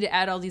there. We need to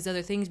add all these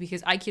other things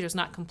because Aikido is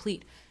not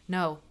complete.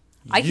 No.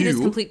 Aikido is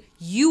You- complete.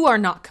 You are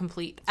not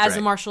complete as a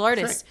right. martial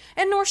That's artist.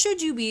 And nor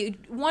should you be.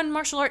 One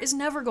martial art is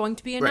never going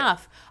to be Right.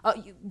 enough.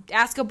 You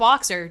ask a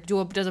boxer.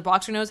 Does a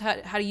boxer knows how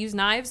to use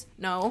knives?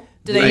 No.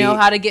 Do they Right. know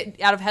how to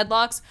get out of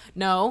headlocks?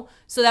 No.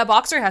 So that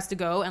boxer has to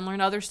go and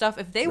learn other stuff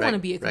if they want to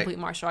Right, be a right. complete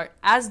martial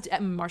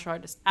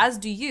artist, as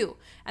do you.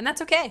 And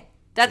that's okay.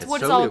 That's what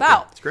it's totally all okay.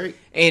 about. It's great.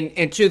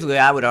 And truthfully,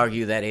 I would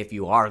argue that if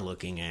you are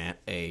looking at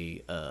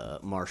a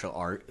martial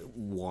art,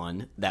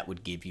 one that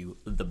would give you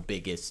the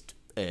biggest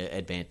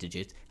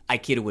advantages,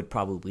 Aikido would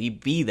probably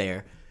be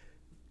there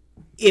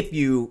if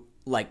you,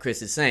 like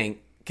Chris is saying,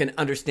 can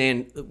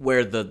understand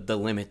where the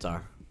limits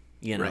are.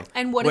 You know, Right.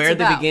 And what where it's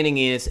the about. beginning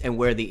is and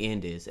where the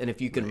end is, and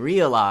if you can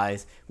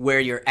realize where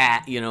you're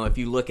at, if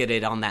you look at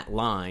it on that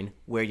line,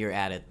 where you're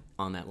at it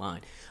on that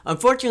line.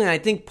 Unfortunately, I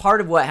think part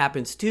of what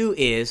happens too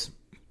is,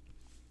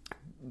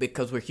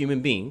 because we're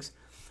human beings,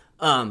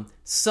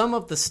 some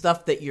of the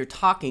stuff that you're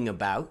talking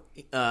about,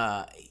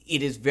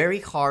 it is very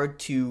hard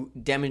to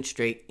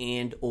demonstrate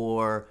and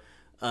or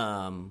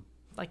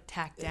Like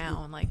tack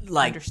down, like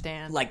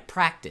understand. like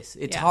practice.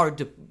 It's Yeah. hard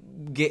to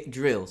get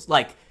drills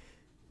like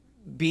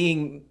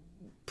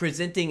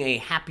presenting a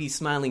happy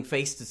smiling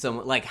face to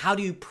someone. Like, how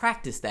do you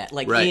practice that?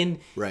 Like Right, in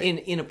right.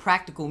 in a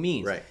practical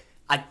means. Right.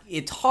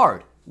 It's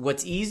hard.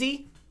 What's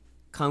easy?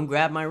 Come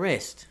grab my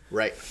wrist.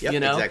 Right. Yep,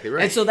 exactly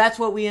right. And so that's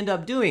what we end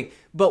up doing.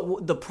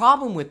 But the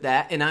problem with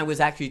that, and I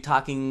was actually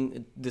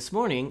talking this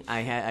morning.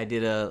 I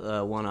did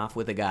a one-off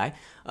with a guy,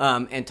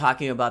 and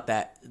talking about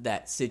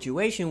that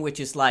situation, which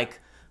is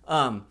like,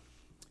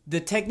 the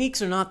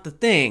techniques are not the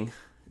thing.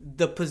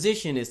 The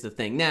position is the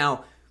thing.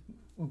 Now,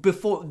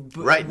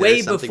 Right, way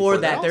there's something before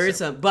for that that, there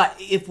is also. some. But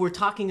if we're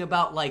talking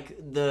about like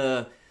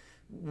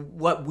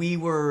what we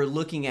were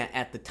looking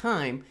at the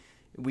time,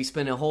 we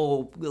spent a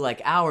whole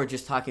hour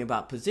just talking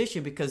about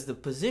position because the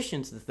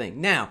position's the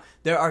thing. Now,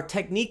 there are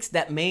techniques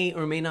that may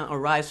or may not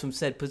arise from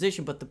said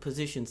position, but the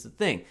position's the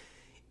thing.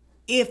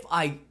 If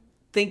I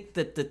think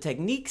that the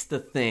technique's the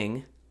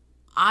thing,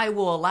 I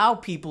will allow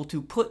people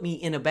to put me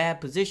in a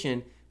bad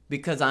position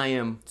because I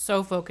am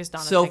so focused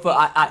on so a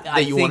technique.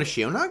 that you want to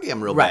Shionage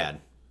them real Right.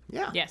 bad.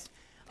 Yeah. Yes.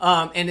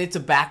 and it's a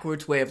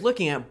backwards way of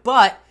looking at it,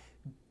 but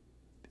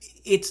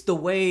it's the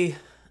way,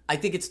 I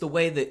think it's the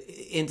way that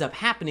ends up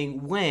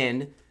happening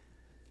when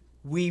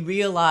we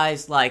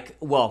realize,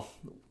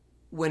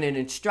 when an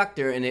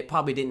instructor, and it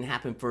probably didn't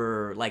happen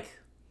for,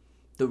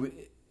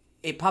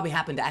 it probably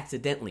happened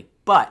accidentally,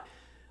 but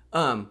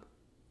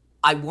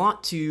I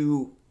want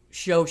to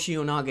show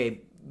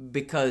Shionage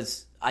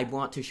because I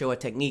want to show a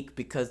technique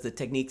because the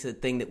technique's a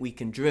thing that we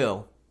can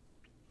drill.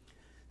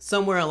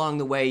 Somewhere along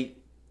the way,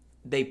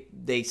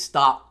 they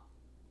stop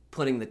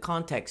putting the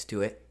context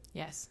to it.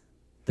 Yes.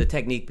 The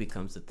technique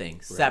becomes the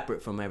thing,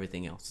 separate from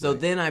everything else. So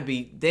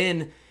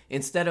then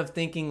instead of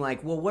thinking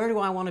where do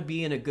I want to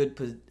be in a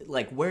good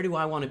where do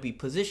I want to be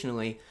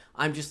positionally?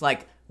 I'm just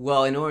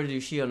in order to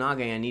do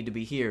Shionage, I need to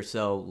be here.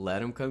 So let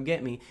them come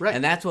get me. Right.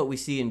 And that's what we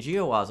see in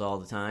Jiawaz all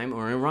the time,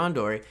 or in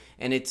Randori,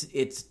 and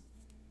it's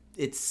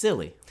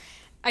silly.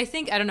 I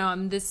think, I don't know,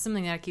 this is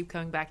something that I keep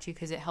coming back to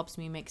because it helps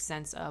me make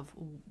sense of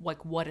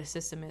what a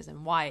system is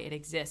and why it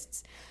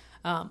exists.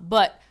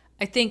 But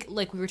I think,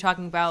 we were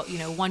talking about,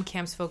 one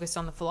camp's focused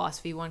on the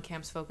philosophy, one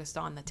camp's focused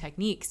on the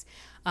techniques.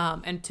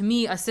 And to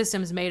me, a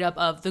system is made up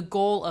of the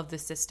goal of the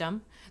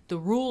system, the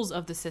rules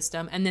of the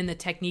system, and then the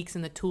techniques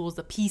and the tools,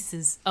 the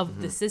pieces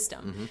of the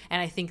system.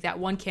 And I think that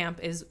one camp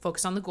is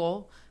focused on the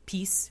goal,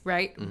 piece,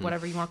 right?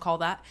 Whatever you want to call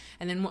that.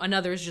 And then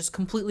another is just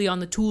completely on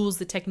the tools,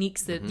 the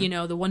techniques, the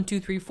 1, 2,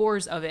 3,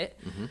 4s of it.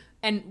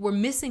 And we're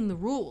missing the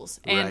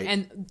rules. Right.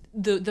 And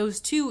those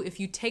two,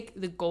 if you take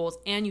the goals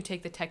and you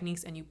take the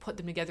techniques and you put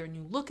them together and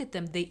you look at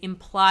them, they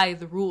imply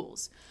the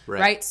rules,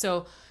 right?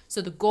 So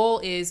So the goal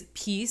is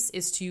peace,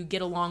 is to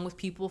get along with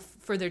people,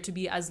 for there to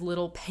be as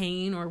little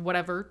pain or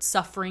whatever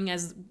suffering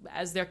as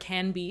there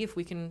can be, if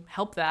we can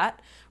help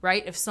that,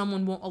 right? If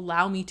someone won't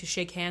allow me to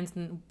shake hands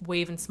and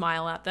wave and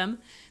smile at them,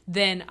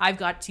 then I've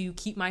got to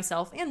keep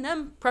myself and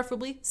them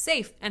preferably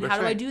safe. And That's how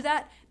do I right. do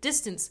that?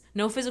 Distance,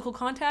 no physical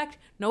contact,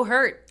 no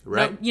hurt,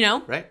 Right.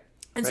 no, Right.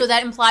 And so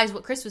that implies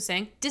what Chris was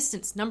saying,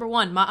 distance, number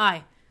one,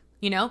 ma'ai,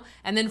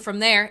 and then from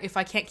there, if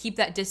I can't keep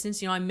that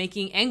distance, I'm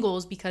making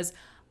angles because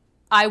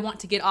I want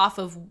to get off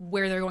of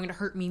where they're going to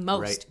hurt me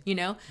most,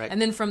 Right. And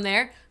then from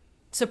there,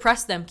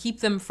 suppress them,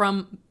 keep them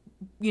from,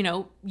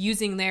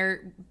 using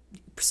their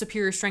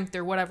superior strength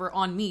or whatever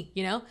on me,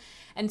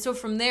 And so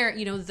from there,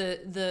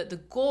 the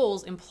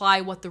goals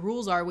imply what the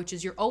rules are, which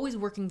is you're always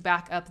working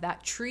back up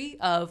that tree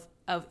of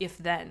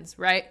if-thens,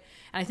 right?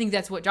 And I think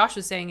that's what Josh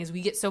was saying, is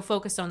we get so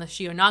focused on the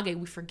Shihonage,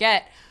 we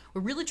forget we're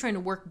really trying to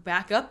work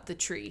back up the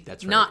tree.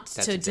 That's right. Not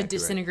That's to exactly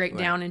disintegrate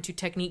right. down into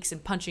techniques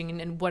and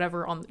punching and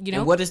whatever on,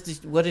 And what is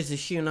the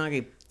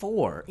Shihonage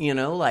for?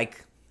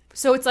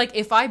 So it's like,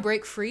 if I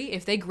break free,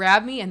 if they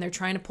grab me and they're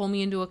trying to pull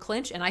me into a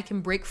clinch and I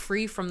can break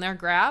free from their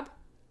grab,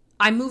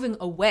 I'm moving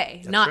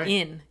away, not right.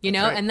 in, That's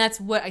right. And that's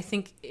what I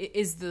think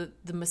is the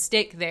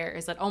mistake there,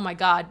 is that, oh my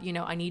God,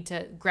 I need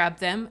to grab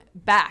them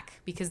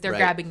back because they're Right.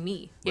 grabbing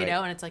me, Right.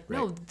 And it's like,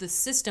 no, Right. the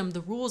system,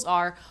 the rules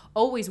are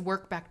always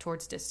work back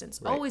towards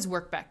distance, Right. always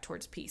work back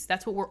towards peace.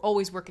 That's what we're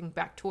always working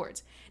back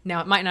towards.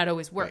 Now, it might not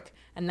always work, Right.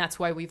 and that's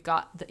why we've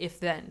got the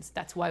if-thens.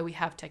 That's why we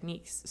have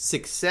techniques.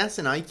 Success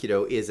in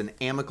Aikido is an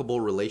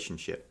amicable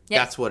relationship. Yep.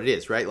 That's what it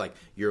is, right? Like,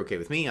 you're okay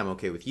with me, I'm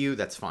okay with you,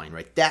 that's fine,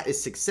 right? That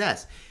is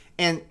success.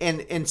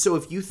 And so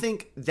if you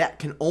think that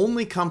can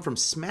only come from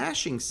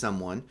smashing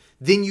someone,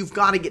 then you've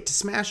got to get to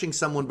smashing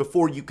someone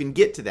before you can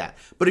get to that.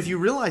 But if you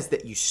realize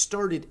that you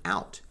started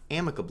out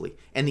amicably,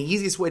 and the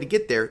easiest way to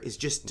get there is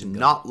just to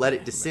not let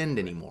it descend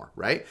anymore,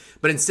 right?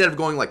 But instead of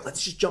going like,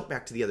 let's just jump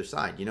back to the other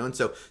side, And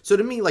so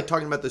to me, like,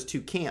 talking about those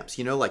two camps,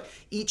 like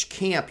each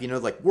camp,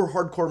 like, we're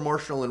hardcore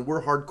martial and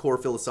we're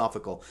hardcore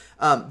philosophical.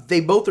 They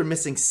both are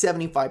missing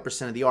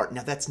 75% of the art.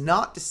 Now, that's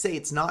not to say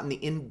it's not in the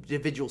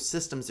individual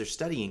systems they're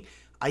studying.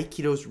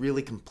 Aikido's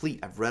really complete.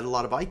 I've read a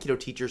lot of Aikido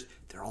teachers.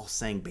 They're all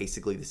saying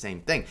basically the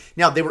same thing.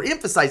 Now, they were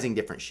emphasizing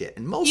different shit.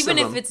 And most Even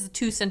of if them, it's a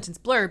 2-sentence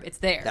blurb, it's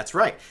there. that's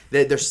right.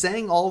 They're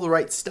saying all the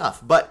right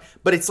stuff. But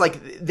it's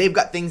like they've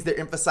got things they're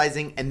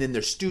emphasizing, and then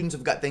their students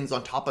have got things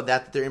on top of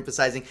that they're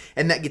emphasizing,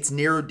 and that gets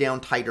narrowed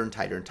down tighter and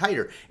tighter and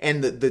tighter.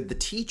 And the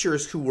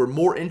teachers who were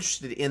more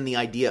interested in the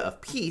idea of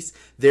peace,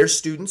 their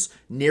students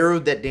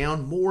narrowed that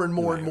down more and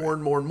more and more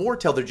and more and more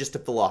till they're just a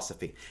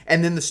philosophy.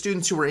 And then the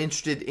students who were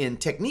interested in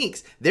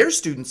techniques, their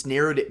students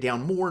narrowed it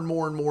down more and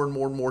more and more and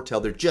more and more till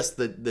they're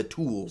just the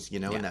tools,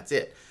 and that's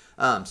it.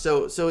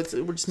 So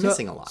we're just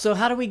missing a lot. So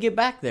how do we get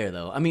back there,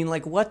 though? I mean,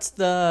 like, what's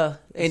the...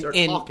 Start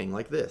talking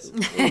like this.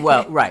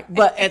 Well, right.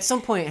 But at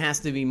some point, it has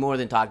to be more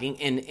than talking.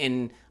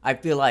 And I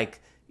feel like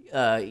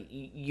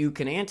you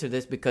can answer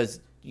this because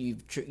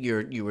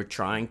you were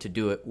trying to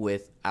do it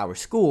with our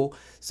school.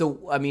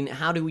 So, I mean,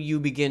 how do you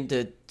begin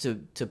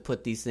to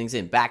put these things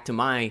in? Back to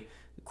my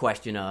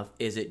question of,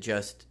 is it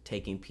just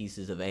taking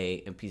pieces of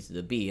A and pieces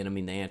of B? And I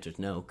mean, the answer is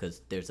no,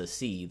 because there's a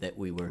C that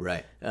we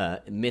were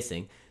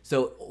missing.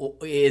 So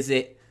is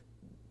it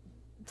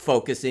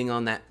focusing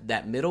on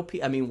that middle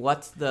piece? I mean,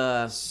 what's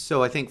the...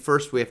 So I think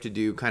first we have to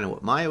do kind of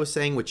what Maya was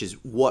saying, which is,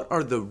 what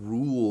are the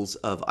rules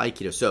of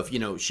Aikido? So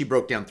if, she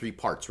broke down 3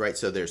 parts, right?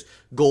 So there's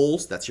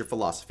goals, that's your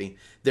philosophy.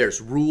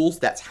 There's rules,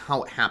 that's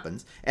how it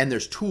happens. And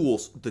there's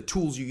tools, the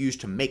tools you use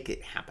to make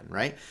it happen,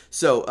 right?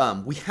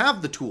 So we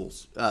have the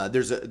tools.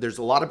 There's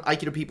a lot of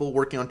Aikido people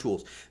working on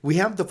tools. We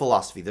have the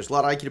philosophy. There's a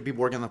lot of Aikido people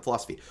working on the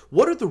philosophy.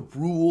 What are the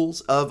rules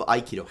of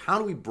Aikido? How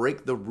do we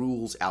break the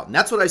rules out? And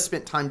that's what I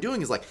spent time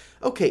doing, is like,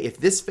 okay, if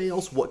this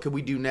fails, what could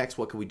we do next?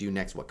 What could we do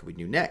next? What could we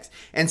do next?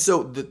 And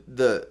so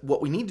the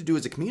what we need to do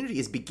as a community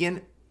is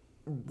begin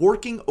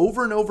working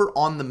over and over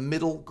on the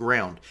middle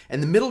ground.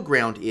 And the middle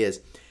ground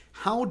is,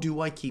 how do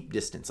I keep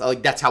distance?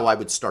 Like, that's how I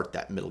would start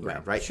that middle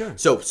ground, right? Sure.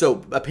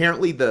 So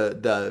apparently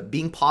the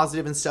being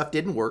positive and stuff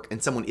didn't work,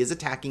 and someone is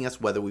attacking us,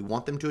 whether we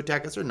want them to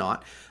attack us or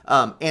not.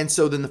 And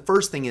so then the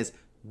first thing is,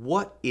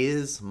 what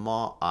is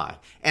Ma'ai?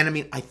 And I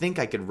mean, I think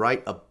I could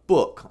write a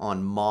book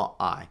on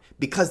Ma'ai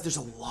because there's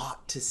a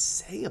lot to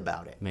say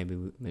about it. Maybe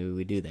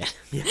we do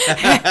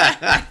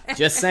that.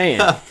 Just saying.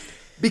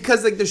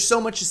 Because there's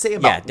so much to say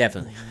about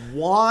definitely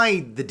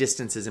why the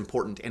distance is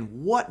important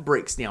and what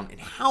breaks down and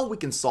how we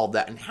can solve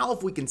that and how,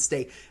 if we can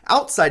stay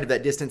outside of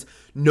that distance,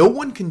 no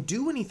one can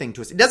do anything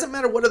to us. It doesn't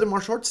matter what other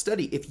martial arts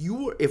study. If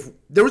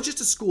there was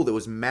just a school that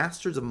was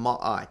masters of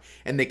Ma'ai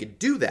and they could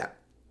do that,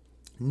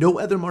 no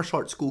other martial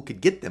arts school could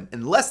get them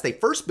unless they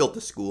first built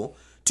a school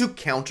to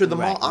counter the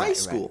Right, Ma'ai right,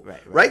 school,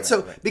 right.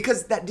 So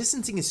because that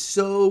distancing is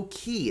so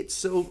key, it's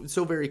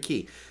so very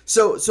key.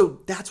 So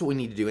that's what we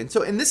need to do,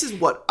 and this is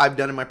what I've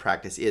done in my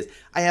practice is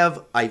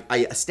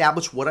I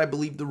established what I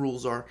believe the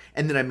rules are,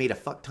 and then I made a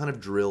fuck ton of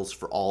drills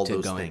for all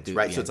those things, through,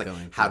 right? yeah, So it's like,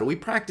 going how through. do we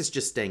practice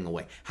just staying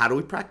away? How do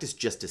we practice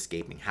just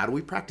escaping? How do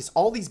we practice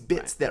all these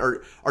bits that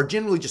are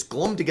generally just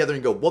glummed together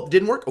and go, well, it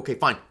didn't work? Okay,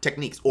 fine,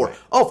 techniques. Or,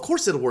 oh, of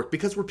course it'll work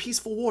because we're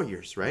peaceful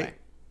warriors, right?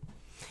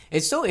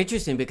 It's so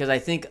interesting because I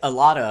think a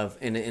lot of,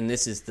 and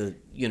this is the,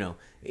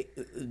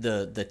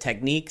 the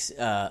techniques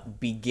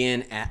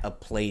begin at a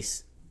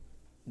place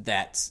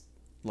that's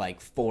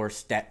like 4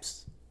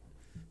 steps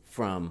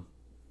from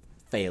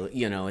fail.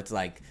 It's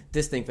like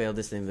this thing failed,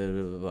 this thing, blah,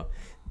 blah, blah, blah.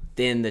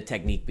 Then the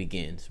technique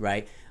begins,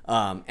 right?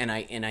 And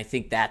I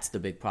think that's the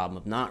big problem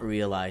of not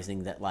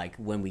realizing that, like,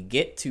 when we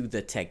get to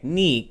the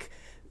technique,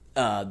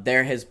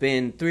 there has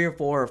been 3 or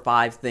 4 or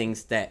 5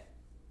 things that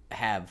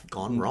have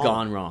Gone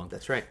wrong.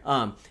 That's right.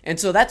 And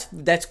so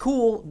that's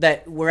cool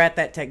that we're at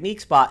that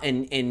technique spot,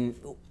 and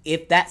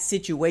if that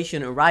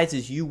situation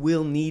arises, you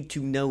will need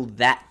to know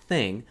that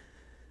thing.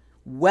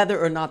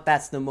 Whether or not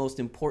that's the most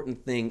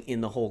important thing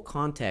in the whole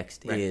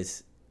context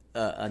is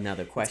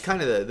another question. It's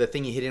kind of the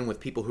thing you hit in with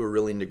people who are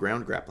really into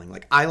ground grappling.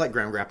 Like, I like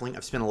ground grappling.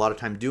 I've spent a lot of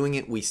time doing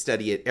it. We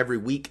study it every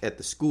week at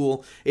the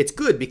school. It's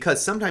good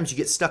because sometimes you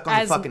get stuck on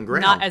the fucking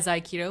ground. Not as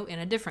Aikido, in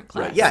a different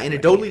class. Right. Yeah, in a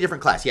totally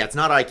different class. Yeah, it's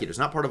not Aikido. It's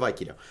not part of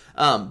Aikido.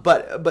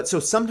 But so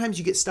sometimes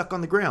you get stuck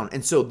on the ground.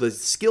 And so the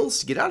skills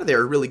to get out of there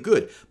are really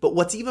good. But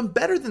what's even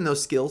better than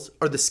those skills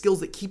are the skills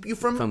that keep you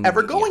from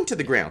ever going to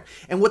the ground.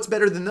 And what's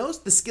better than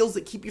those? The skills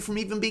that keep you from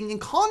even being in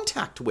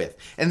contact with.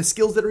 And the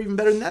skills that are even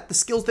better than that, the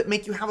skills that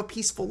make you have a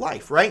peaceful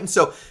life, right? And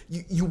so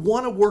you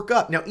want to work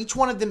up. Now, each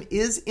one of them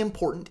is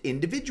important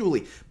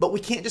individually, but we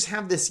can't just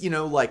have this,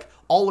 like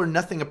all or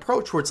nothing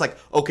approach where it's like,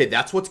 okay,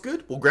 that's what's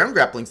good. Well, ground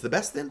grappling's the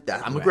best then.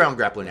 I'm a ground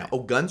grappler now. Oh,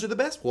 guns are the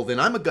best? Well, then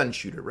I'm a gun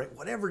shooter, right?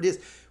 Whatever it is,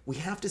 we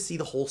have to see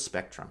the whole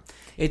spectrum.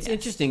 It's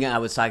interesting. I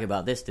was talking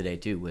about this today,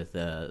 too, with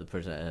the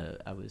person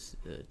I was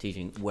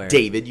teaching. Where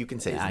David, you can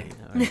say his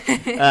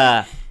name.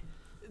 Right.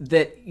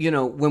 That,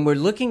 when we're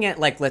looking at,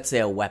 like, let's say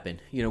a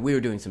weapon, we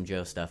were doing some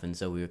Joe stuff, and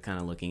so we were kind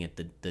of looking at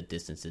the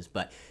distances.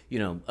 But,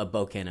 a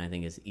Bokken, I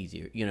think, is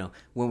easier.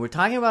 When we're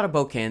talking about a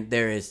Bokken,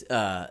 there is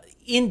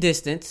in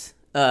distance,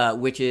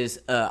 which is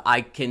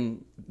I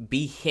can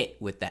be hit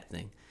with that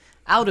thing.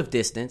 Out of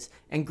distance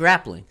and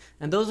grappling.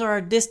 And those are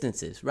our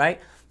distances, right?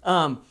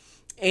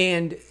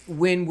 And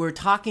when we're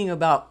talking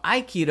about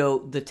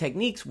Aikido, the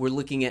techniques, we're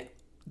looking at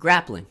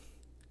grappling,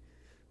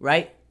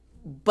 right?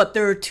 But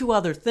there are 2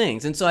 other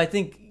things. And so I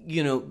think,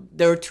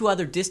 there are 2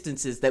 other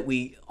distances that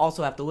we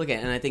also have to look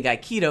at. And I think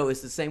Aikido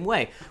is the same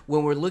way.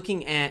 When we're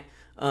looking at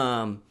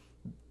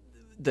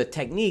the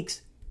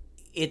techniques,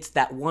 it's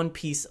that one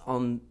piece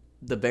on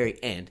the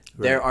very end.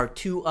 Right. There are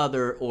 2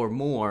 other or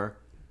more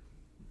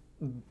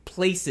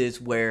places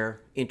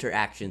where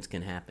interactions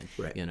can happen,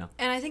 right? And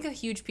I think a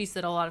huge piece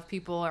that a lot of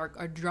people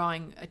are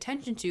drawing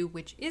attention to,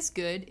 which is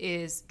good,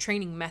 is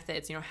training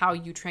methods. How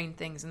you train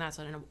things, and that's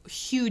a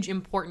huge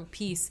important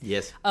piece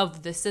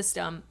of the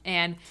system.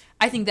 And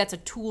I think that's a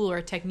tool or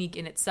a technique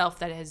in itself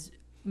that has,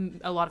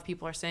 a lot of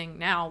people are saying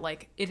now,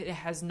 like, it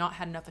has not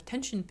had enough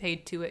attention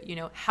paid to it.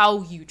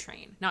 How you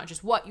train, not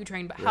just what you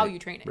train, but how you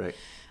train it. Right.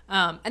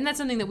 And that's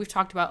something that we've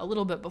talked about a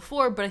little bit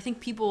before. But I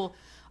think people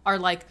are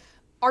like,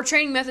 our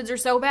training methods are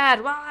so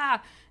bad, blah.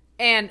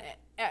 And,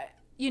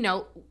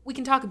 we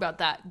can talk about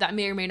that. That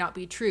may or may not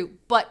be true.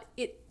 But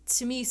it,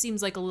 to me,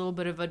 seems like a little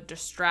bit of a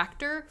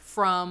distractor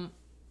from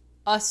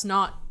us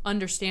not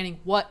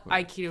understanding what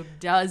Aikido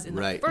does in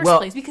the first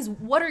place. Because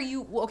what are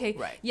you... Okay,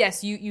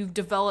 yes, you've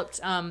developed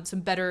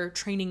some better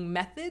training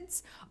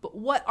methods, but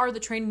what are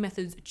the training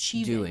methods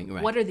achieving?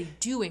 What are they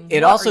doing?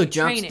 It also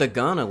jumps the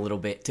gun a little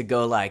bit to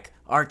go like,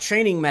 our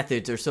training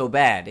methods are so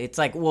bad. It's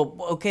like, well,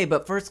 okay,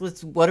 but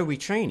first, what are we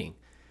training?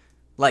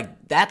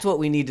 Like, that's what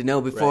we need to know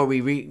before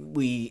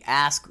we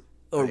ask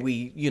or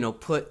we,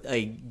 put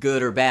a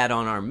good or bad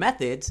on our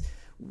methods.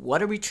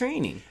 What are we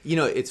training?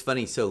 It's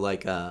funny. So,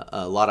 like,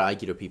 a lot of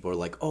Aikido people are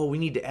like, oh, we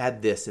need to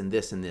add this and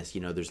this and this.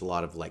 There's a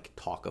lot of, like,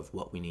 talk of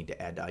what we need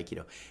to add to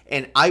Aikido.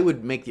 And I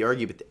would make the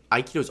argument that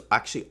Aikido is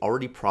actually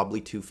already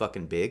probably too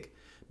fucking big.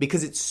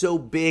 Because it's so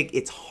big,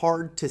 it's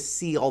hard to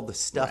see all the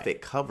stuff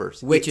it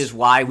covers. Which is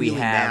why we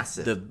have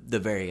the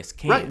various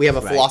camps. Right, we have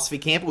a philosophy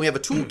camp, and we have a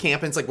tool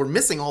camp, and it's like we're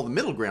missing all the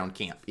middle ground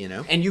camp,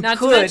 And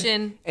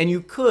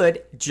you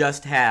could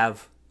just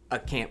have a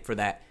camp for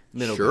that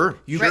middle ground.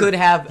 You could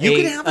have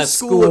a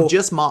school of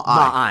just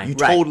Ma'ai. You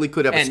totally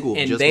could have a school of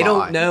just Ma'ai. And they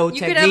don't know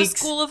techniques. You could have a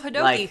school of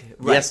Hadoke.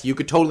 Yes, you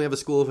could totally have a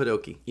school of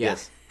Hadoke.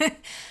 Yes.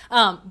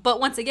 But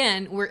once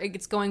again,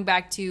 it's going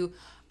back to,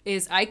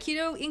 is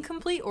Aikido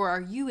incomplete or are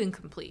you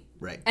incomplete?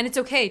 Right. And it's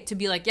okay to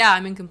be like, yeah,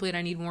 I'm incomplete.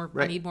 I need more.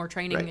 I need more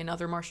training in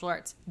other martial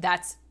arts.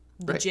 That's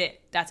legit.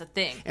 That's a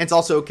thing. And it's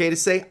also okay to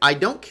say, I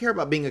don't care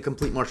about being a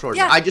complete martial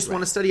artist. Yeah. I just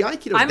want to study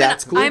Aikido.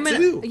 That's cool I'm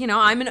too.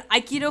 I'm an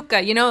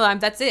Aikidoka.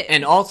 That's it.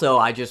 And also,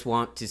 I just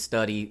want to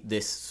study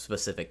this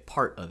specific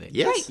part of it.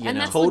 Yes, Right, and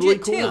that's totally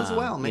legit, cool too. as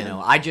well, man.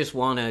 I just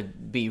want to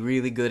be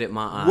really good at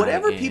my eye.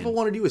 Whatever and- people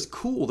want to do is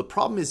cool. The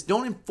problem is,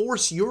 don't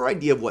enforce your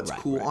idea of what's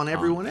cool on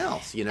everyone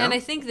else. And I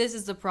think this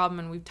is the problem,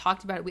 and we've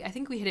talked about it. I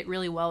think we hit it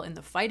really well in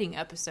the fighting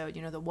episode.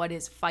 The what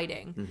is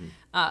fighting?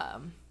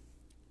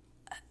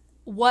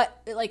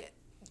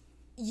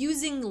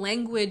 Using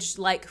language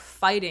like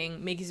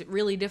fighting makes it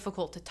really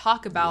difficult to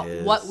talk about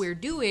what we're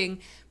doing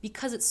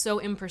because it's so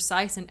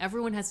imprecise, and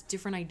everyone has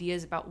different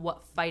ideas about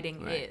what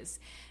fighting is.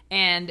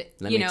 And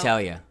Let me tell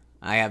you,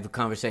 I have a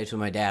conversation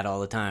with my dad all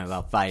the time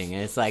about fighting,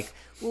 and it's like,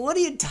 what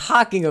are you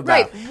talking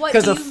about? Right, what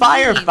Because do a you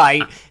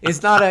firefight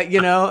is not a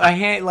a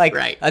hand like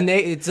Right.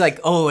 it's like,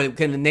 oh,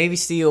 can a Navy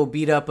SEAL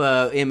beat up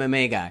a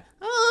MMA guy?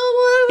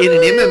 in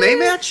an MMA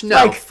match,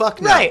 no,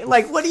 fuck no. Right,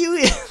 like what do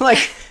you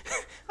like?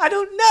 I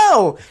don't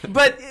know,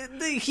 but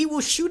he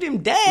will shoot him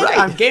dead. Right.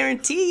 I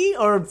guarantee,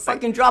 or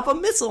fucking drop a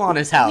missile on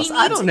his house. We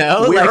I need don't to-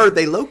 know. Where like, are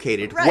they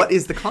located? Right. What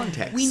is the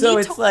context? we So need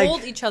it's to like-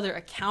 hold each other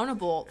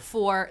accountable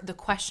for the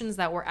questions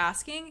that we're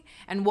asking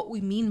and what we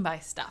mean by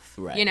stuff.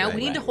 Right, we right,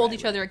 need to right, hold right,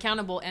 each other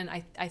accountable. And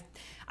I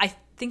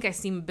think I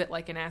seem a bit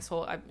like an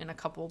asshole in a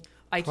couple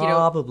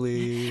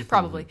Aikido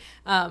probably.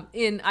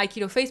 in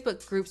Aikido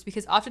Facebook groups,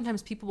 because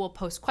oftentimes people will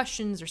post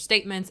questions or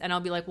statements, and I'll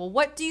be like, well,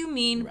 what do you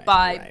mean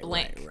by right,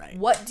 blank? right.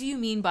 What do you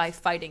mean by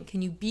fighting?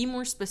 Can you be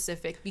more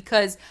specific?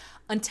 Because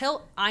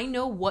until I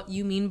know what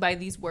you mean by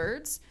these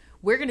words,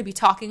 we're going to be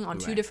talking on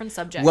two different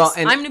subjects. Well,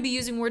 and- I'm going to be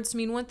using words to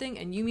mean one thing,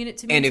 and you mean it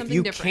to mean And if something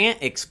you different.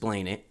 can't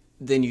explain it,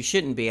 then you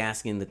shouldn't be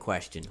asking the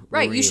question.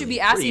 Right, really. you should be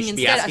asking You should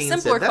be instead asking a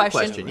simpler instead that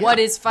question, question, what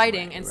yeah. is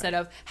fighting, instead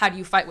of how do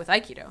you fight with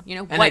Aikido?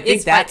 And what I think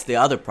is that's fighting?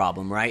 the other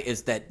problem, right?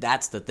 Is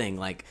that's the thing.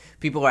 Like,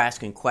 people are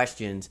asking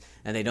questions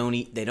and they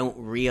don't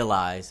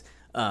realize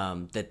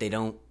that they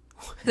don't.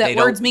 That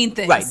words mean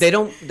things. Right. They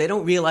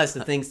don't realize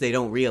the things they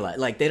don't realize.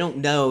 Like, they don't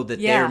know that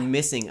Yeah. they're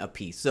missing a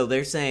piece. So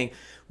they're saying,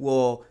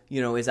 well,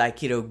 is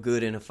Aikido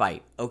good in a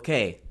fight?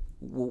 Okay.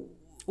 Well,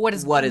 What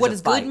does a good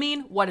fight?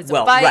 mean? What is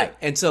Well, a fight? right.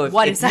 And so if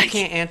What you is Aikido?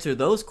 can't answer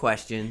those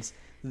questions,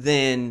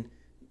 then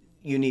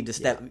you need to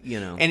step,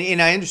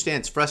 And I understand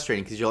it's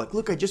frustrating because you're like,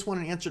 look, I just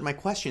want an answer to my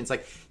question. It's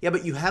like, yeah,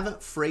 but you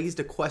haven't phrased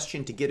a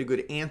question to get a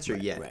good answer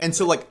yet. right, and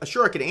so, like,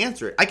 sure, I could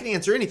answer it. I can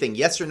answer anything,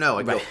 yes or no.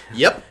 I go, Right.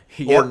 yep,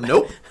 Yep. or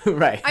nope.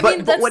 right. I But, mean,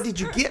 but that's- what did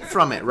you get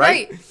from it,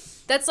 right? Right.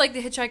 That's like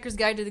the Hitchhiker's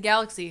Guide to the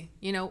Galaxy.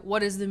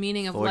 What is the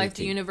meaning of life,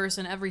 the 42. universe,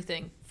 and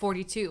everything?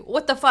 42.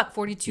 What the fuck?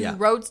 42 Yeah.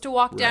 roads to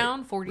walk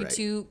down?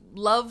 42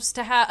 loves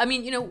to have? I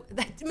mean,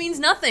 that means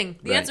nothing.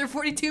 The Right. answer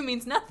 42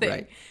 means nothing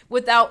Right.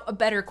 without a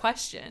better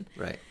question.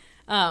 Right.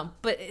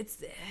 But it's...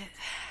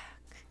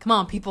 Come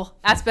on, people.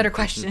 Ask better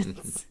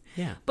questions.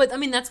 Yeah. But, I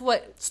mean, that's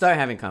what... Start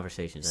having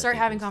conversations. I Start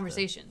think, having is the-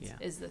 conversations yeah.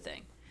 is the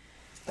thing.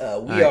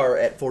 We are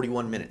at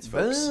 41 minutes,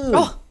 folks. Boom.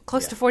 Oh,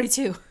 close to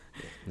 42.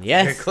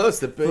 Yes. Very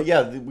close.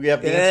 Yeah, we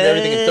have to answer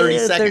everything in 30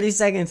 seconds. 30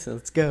 seconds.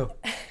 Let's go.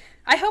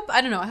 I hope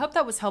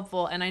that was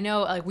helpful, and I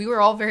know we were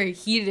all very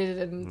heated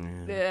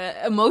and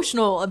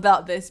emotional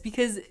about this,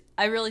 because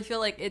I really feel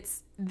like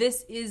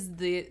this is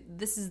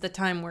the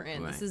time we're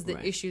in. This is the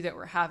issue that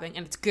we're having,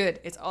 and it's good.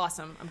 It's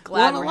awesome. I'm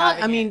glad we're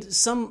having it. I mean,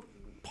 some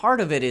part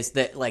of it is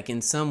that, like,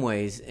 in some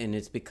ways, and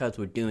it's because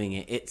we're doing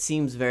it, it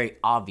seems very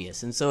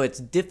obvious, and so it's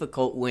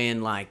difficult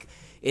when, like,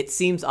 it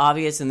seems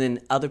obvious and then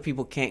other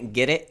people can't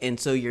get it, and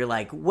so you're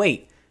like,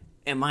 wait,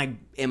 am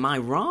I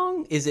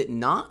wrong? Is it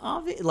not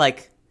obvious?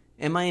 Like,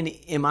 am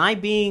I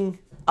being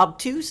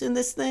obtuse in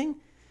this thing?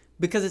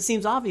 Because it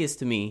seems obvious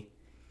to me,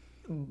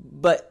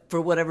 but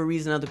for whatever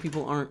reason, other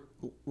people aren't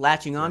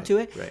latching onto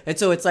it. right. And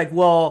so it's like,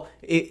 well,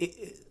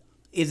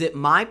 is it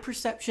my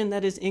perception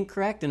that is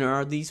incorrect, and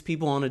are these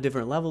people on a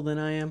different level than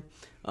I am?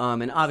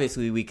 And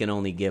obviously, we can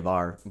only give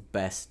our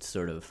best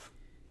sort of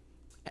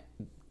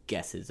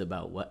guesses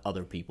about what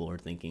other people are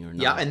thinking or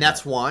not. Yeah, and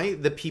that's why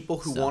the people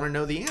who want to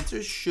know the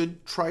answers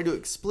should try to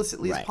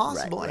explicitly as Right,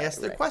 possible right,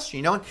 ask their right.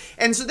 question,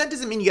 And so that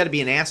doesn't mean you got to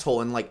be an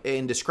asshole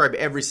and describe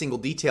every single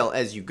detail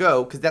as you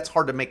go, because that's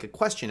hard to make a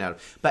question out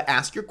of. But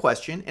ask your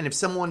question, and if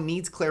someone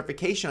needs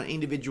clarification on an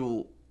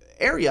individual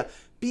area,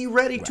 be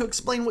ready to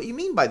explain what you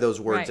mean by those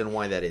words Right. and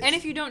why that is. And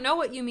if you don't know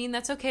what you mean,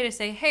 that's okay to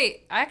say,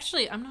 hey,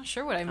 I'm not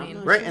sure what I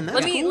mean. Right, and that's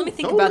let me cool. think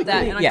Totally about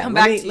that, cool. and I'll come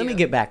back to you. Let me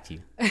get back to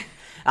you.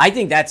 I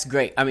think that's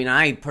great. I mean,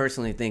 I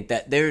personally think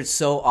that there's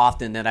so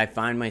often that I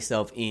find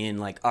myself in,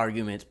 like,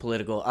 arguments,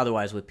 political,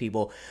 otherwise, with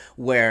people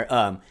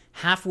where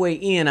halfway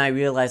in I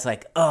realize,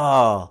 like,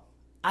 oh,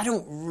 I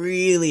don't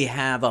really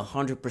have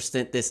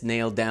 100% this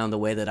nailed down the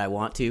way that I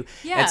want to.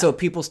 Yeah. And so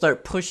people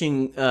start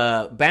pushing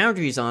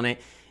boundaries on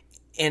it,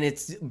 and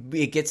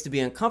it gets to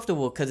be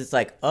uncomfortable because it's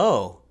like,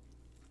 oh,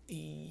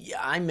 yeah,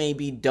 I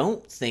maybe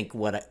don't think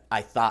what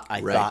I thought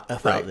I thought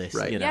about this.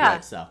 right. Yeah.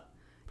 So.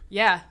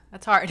 Yeah,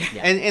 that's hard.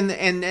 Yeah.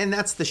 And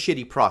that's the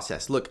shitty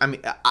process. Look, I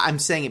mean, I'm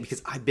saying it because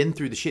I've been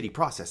through the shitty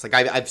process. Like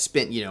I've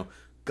spent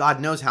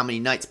God knows how many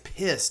nights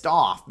pissed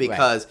off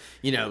because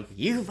you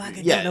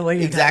fucking don't know what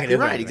you're exactly talking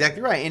right, about.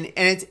 exactly right.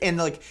 And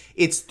like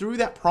it's through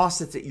that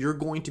process that you're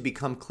going to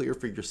become clear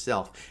for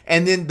yourself.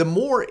 And then the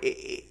more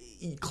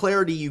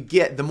clarity you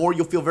get, the more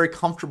you'll feel very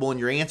comfortable in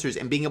your answers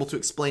and being able to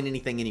explain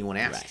anything anyone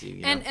asks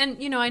you.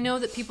 And I know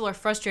that people are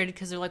frustrated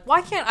because they're like,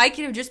 why can't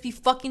Aikido just be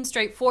fucking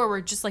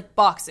straightforward, just like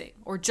boxing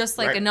or just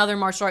like another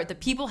martial art that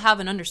people have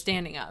an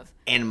understanding of?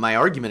 And my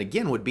argument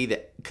again would be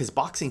that because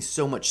boxing's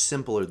so much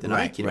simpler than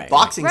Aikido. Right.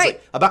 Boxing's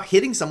like about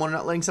hitting someone and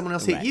not letting someone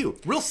else hit you.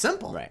 Real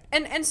simple. Right.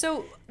 And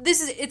so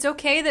it's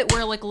okay that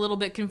we're like a little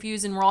bit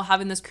confused and we're all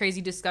having this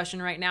crazy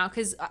discussion right now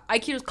because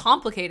Aikido's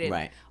complicated.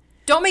 Right.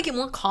 Don't make it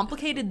more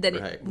complicated than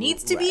it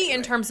needs to be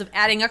in terms of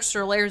adding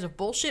extra layers of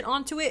bullshit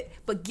onto it,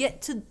 but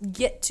get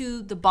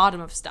to the bottom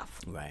of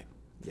stuff. Right.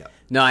 Yeah.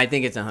 No, I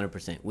think it's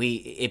 100%.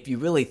 If you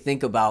really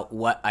think about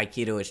what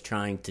Aikido is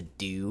trying to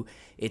do,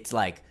 it's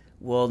like,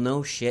 well,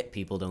 no shit,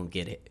 people don't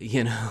get it,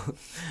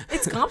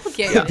 It's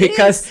complicated.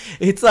 Because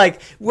it's like,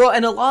 well,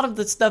 and a lot of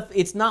the stuff,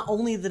 it's not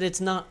only that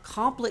it's not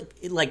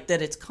that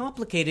it's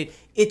complicated,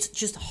 it's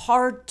just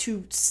hard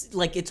to,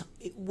 like,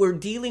 we're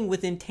dealing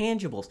with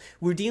intangibles.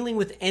 We're dealing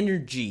with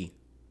energy.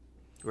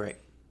 Right.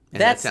 And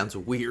that sounds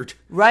weird.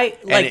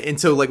 Right? Like, and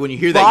so, like, when you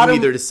hear that, you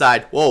either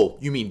decide, whoa,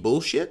 you mean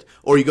bullshit?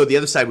 Or you go the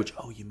other side, which,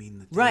 you mean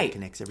the thing that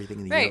connects everything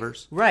in the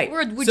universe? Right.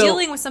 We're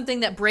dealing with something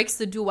that breaks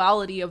the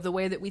duality of the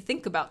way that we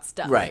think about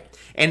stuff. Right.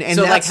 And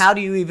so, like, how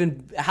do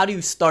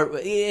you start?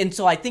 And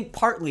so I think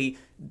partly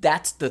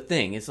that's the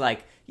thing. It's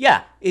like,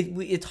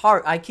 it's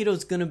hard. Aikido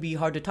is going to be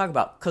hard to talk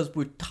about because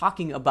we're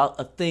talking about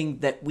a thing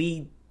that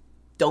we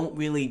don't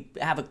really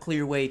have a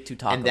clear way to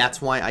talk about. And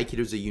that's why Aikido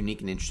is a unique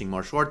and interesting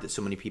martial art that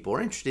so many people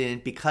are interested in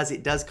because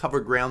it does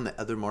cover ground that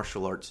other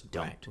martial arts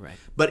don't. Right.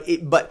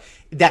 But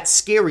that's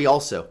scary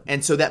also.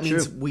 And so that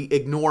means we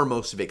ignore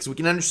most of it because we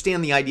can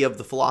understand the idea of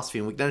the philosophy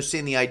and we can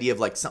understand the idea of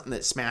like something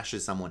that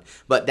smashes someone.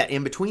 But that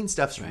in-between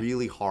stuff's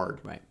really hard.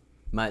 Right.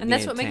 And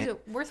that's what makes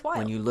it worthwhile.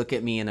 When you look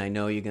at me and I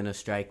know you're going to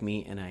strike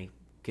me and I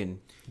can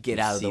get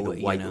out of the way. See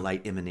the white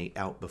light emanate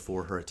out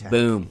before her attack.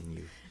 Boom. And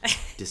you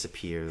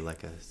disappear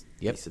like a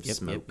piece of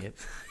smoke.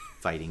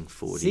 Fighting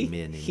 40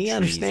 men in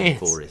trees and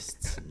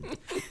forests.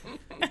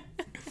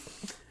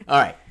 All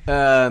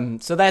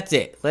right. So that's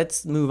it.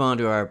 Let's move on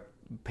to our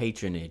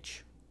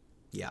patronage.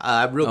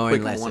 Yeah, real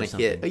quick, I want to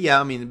hit.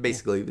 Yeah, I mean,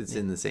 basically, it's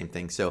in the same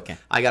thing. So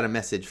I got a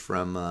message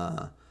from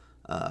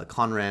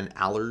Conrad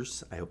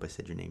Allers. I hope I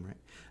said your name right.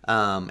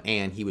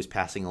 And he was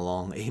passing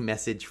along a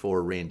message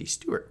for Randy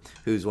Stewart,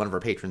 who's one of our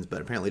patrons,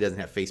 but apparently doesn't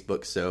have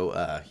Facebook,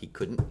 so he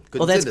couldn't.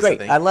 Well, that's send us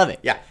great. I love it.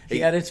 Yeah, he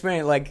got his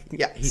friend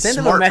he's send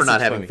smart him a for not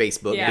message having me.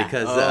 Facebook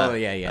because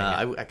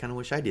I kind of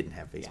wish I didn't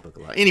have Facebook a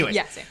lot. Anyway,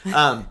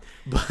 same.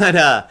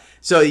 But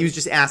so he was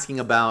just asking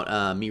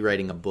about me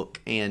writing a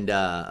book, and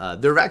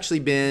there have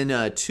actually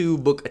been 2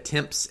 book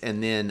attempts,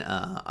 and then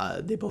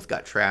they both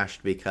got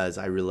trashed because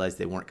I realized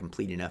they weren't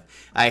complete enough.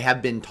 I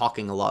have been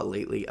talking a lot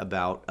lately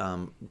about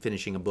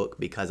finishing a book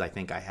because I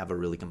think I have a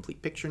really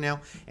complete picture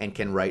now and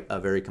can write a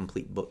very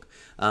complete book.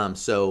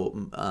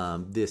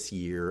 So this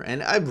year,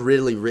 and I've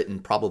really written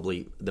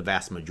probably the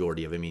vast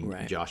majority of it. I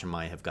mean, Josh and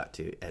Maya have got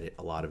to edit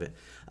a lot of it.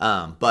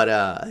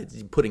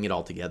 But putting it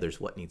all together is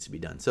what needs to be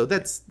done. So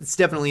it's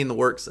definitely in the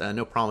works.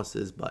 No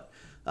promises, but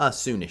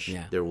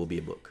soonish there will be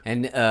a book.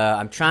 And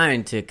I'm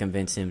trying to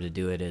convince him to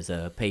do it as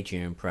a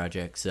Patreon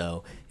project.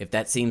 So if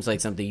that seems like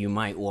something you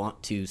might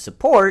want to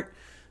support,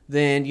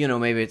 then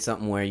maybe it's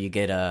something where you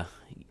get a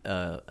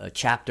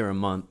chapter a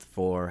month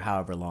for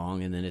however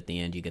long, and then at the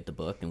end you get the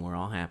book, and we're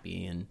all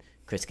happy, and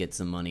Chris gets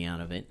some money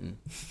out of it, and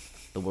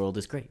the world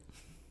is great.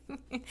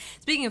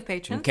 Speaking of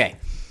patrons, okay.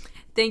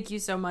 Thank you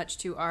so much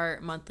to our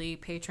monthly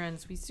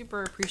patrons. We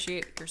super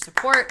appreciate your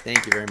support.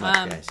 Thank you very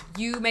much, guys.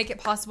 You make it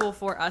possible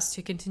for us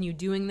to continue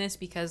doing this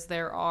because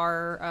there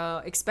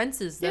are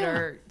expenses that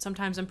are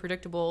sometimes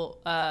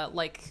unpredictable,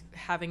 like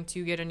having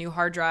to get a new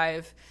hard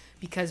drive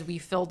because we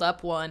filled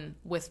up one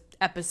with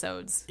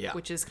episodes,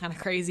 which is kind of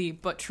crazy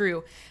but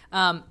true.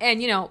 And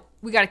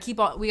we got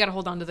to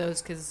hold on to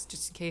those because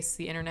just in case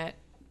the internet.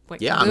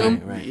 I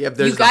mean, if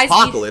there's an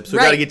apocalypse, we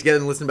got to get together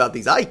and listen about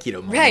these Aikido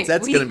moments. Right.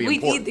 That's going to be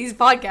important. We need these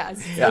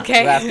podcasts,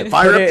 okay? We have to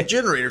fire up the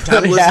generator.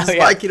 Time to listen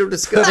to Aikido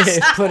discuss.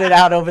 Put it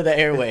out over the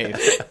airwaves.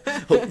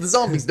 Hope the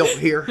zombies don't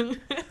hear.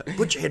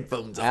 Put your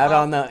headphones on.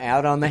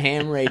 Out on the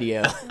ham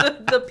radio.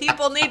 The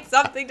people need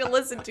something to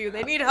listen to.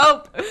 They need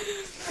hope.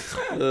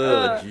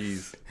 Oh,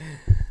 jeez.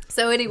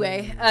 So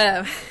anyway,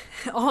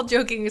 all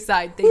joking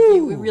aside, thank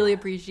you. We really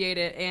appreciate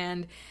it.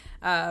 And,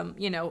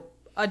 $1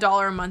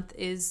 a month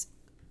is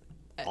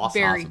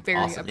awesome, very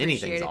awesome.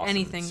 appreciated.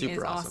 Anything is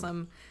is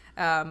awesome.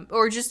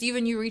 or just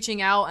even you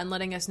reaching out and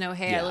letting us know,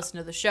 hey, I Yeah. listened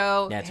to the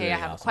show. That's hey, really I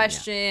have awesome, a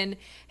question.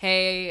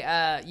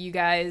 Hey, you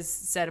guys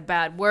said a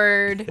bad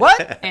word.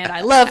 What? And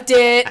I loved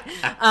it.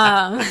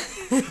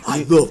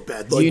 I love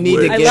bad Do you need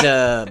to get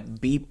a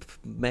beep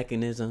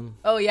mechanism?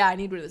 Oh, yeah, I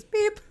need one of those.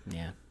 Beep.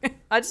 Yeah.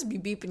 I'll just be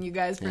beeping you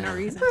guys for no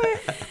reason.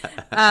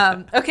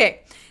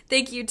 Okay.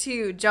 Thank you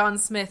to John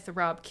Smith,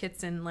 Rob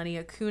Kitson, Lenny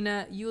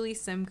Acuna, Yuli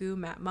Semgu,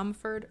 Matt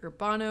Mumford,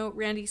 Urbano,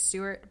 Randy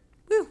Stewart,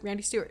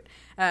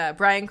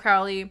 Brian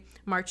Crowley,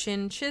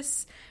 Marcin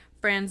Chiss,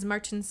 Franz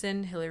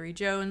Martinson, Hillary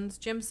Jones,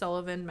 Jim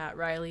Sullivan, Matt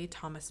Riley,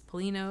 Thomas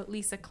Polino,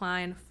 Lisa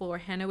Klein, Floor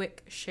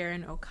Hanowick,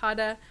 Sharon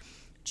Okada,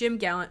 Jim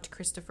Gallant,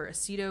 Christopher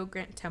Aceto,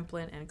 Grant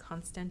Templin, and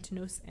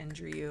Konstantinos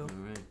Andrew.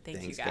 Thank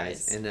Thanks, you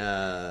guys.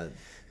 And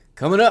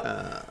Coming up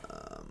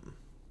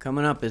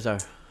is our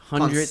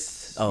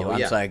 100th. Oh,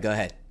 I'm sorry. Go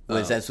ahead.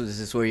 Is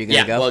this where you're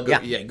gonna go? Well,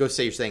 go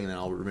say your thing, and then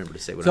I'll remember to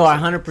say what. So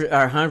I'm our saying.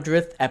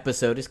 100th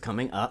episode is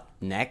coming up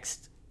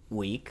next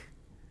week.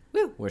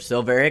 Woo. We're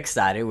still very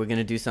excited. We're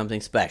gonna do something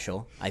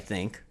special. I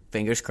think.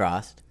 Fingers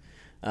crossed.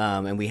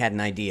 And we had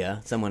an idea.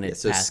 Someone had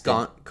So passed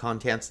it.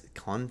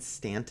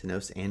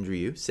 Konstantinos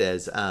Andrew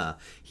says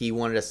he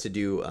wanted us to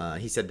do.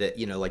 He said that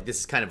like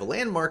this is kind of a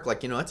landmark.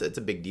 Like it's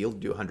a big deal to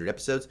do 100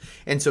 episodes,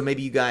 and so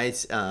maybe you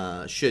guys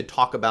should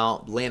talk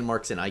about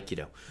landmarks in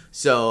Aikido.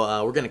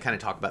 So we're going to kind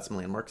of talk about some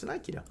landmarks in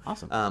Aikido.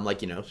 Awesome.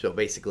 So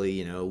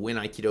basically, when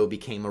Aikido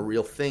became a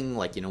real thing,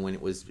 like when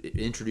it was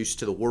introduced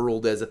to the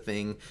world as a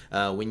thing,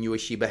 when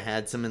Ueshiba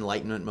had some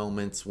enlightenment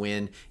moments,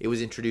 when it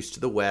was introduced to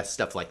the West,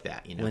 stuff like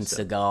that. When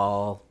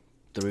Seagal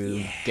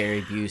through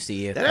Gary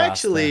Busey. That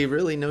actually,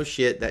 really, no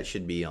shit. That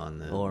should be on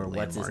the or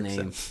what's his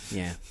name? So.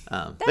 Yeah.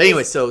 But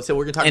anyway, so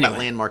we're gonna talk about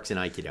landmarks in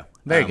Aikido,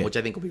 Very good. which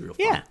I think will be real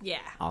fun. Yeah. Yeah.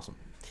 Awesome.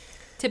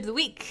 Tip of the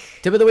week.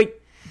 Tip of the week.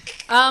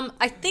 I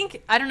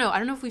don't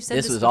know if we've said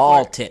this This was before.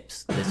 all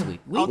tips this week.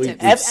 All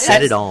tips. We've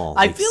said it all.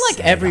 I We've feel like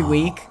said every it all.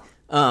 week,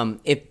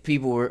 if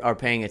people are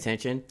paying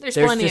attention, There's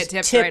plenty just of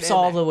tips tips right in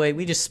all there. the way.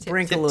 We just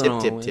sprinkle tip, it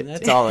on. tip, and tip, that's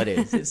tip. all it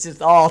is. It's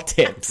just all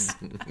tips.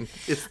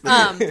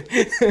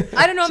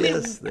 I don't know.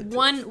 Just Maybe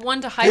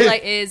one to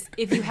highlight is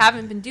if you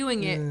haven't been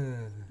doing it,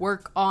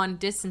 work on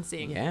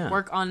distancing. Yeah.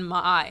 Work on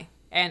ma'ai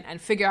and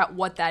figure out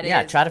what that is.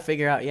 Yeah, try to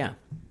figure out. Yeah.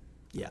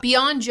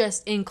 Beyond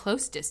just in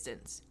close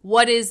distance,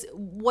 what is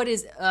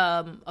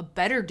a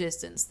better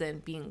distance than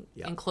being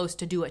in close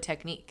to do a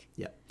technique?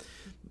 Yeah.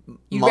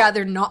 You'd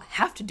rather not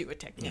have to do a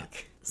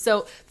technique.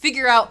 So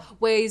figure out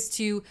ways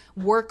to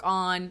work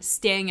on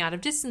staying out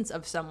of distance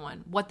of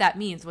someone, what that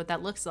means, what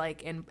that looks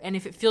like, and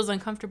if it feels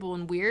uncomfortable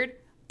and weird,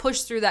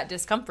 push through that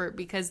discomfort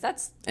because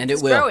that's And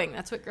it will. growing.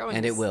 That's what growing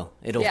And is. it will.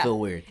 It'll Yeah. feel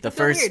weird. The It'll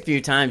feel first weird.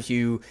 few times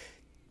you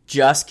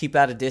just keep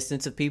out a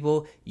distance of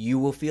people, you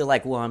will feel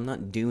like, well, I'm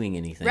not doing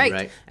anything.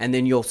 Right. And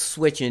then you'll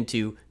switch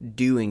into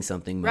doing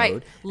something Right.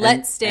 mode.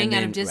 Let staying out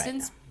then- of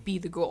distance be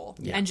the goal.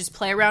 Yeah. And just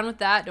play around with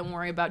that. Don't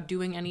worry about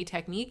doing any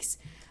techniques.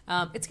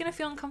 It's going to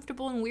feel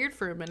uncomfortable and weird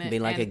for a minute. Be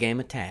like and a game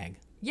of tag.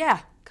 Yeah,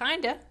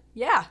 kind of.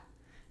 Yeah.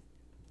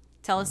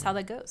 Tell us how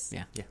that goes.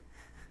 Yeah.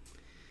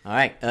 All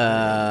right.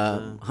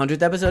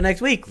 100th episode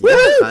next week. Yeah,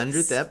 Woo!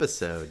 100th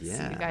episode.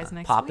 Yeah. See you guys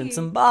next Popping week.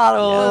 some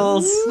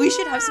bottles. We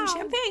should have some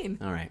champagne.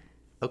 All right.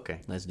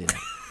 Okay. Let's do that.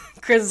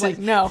 Chris is like,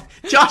 no.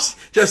 Josh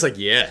like,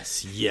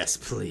 yes,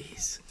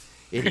 please.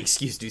 Any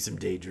excuse to do some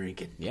day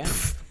drinking. Yeah.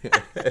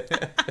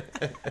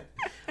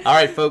 All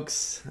right,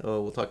 folks.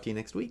 We'll talk to you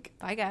next week.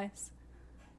 Bye, guys.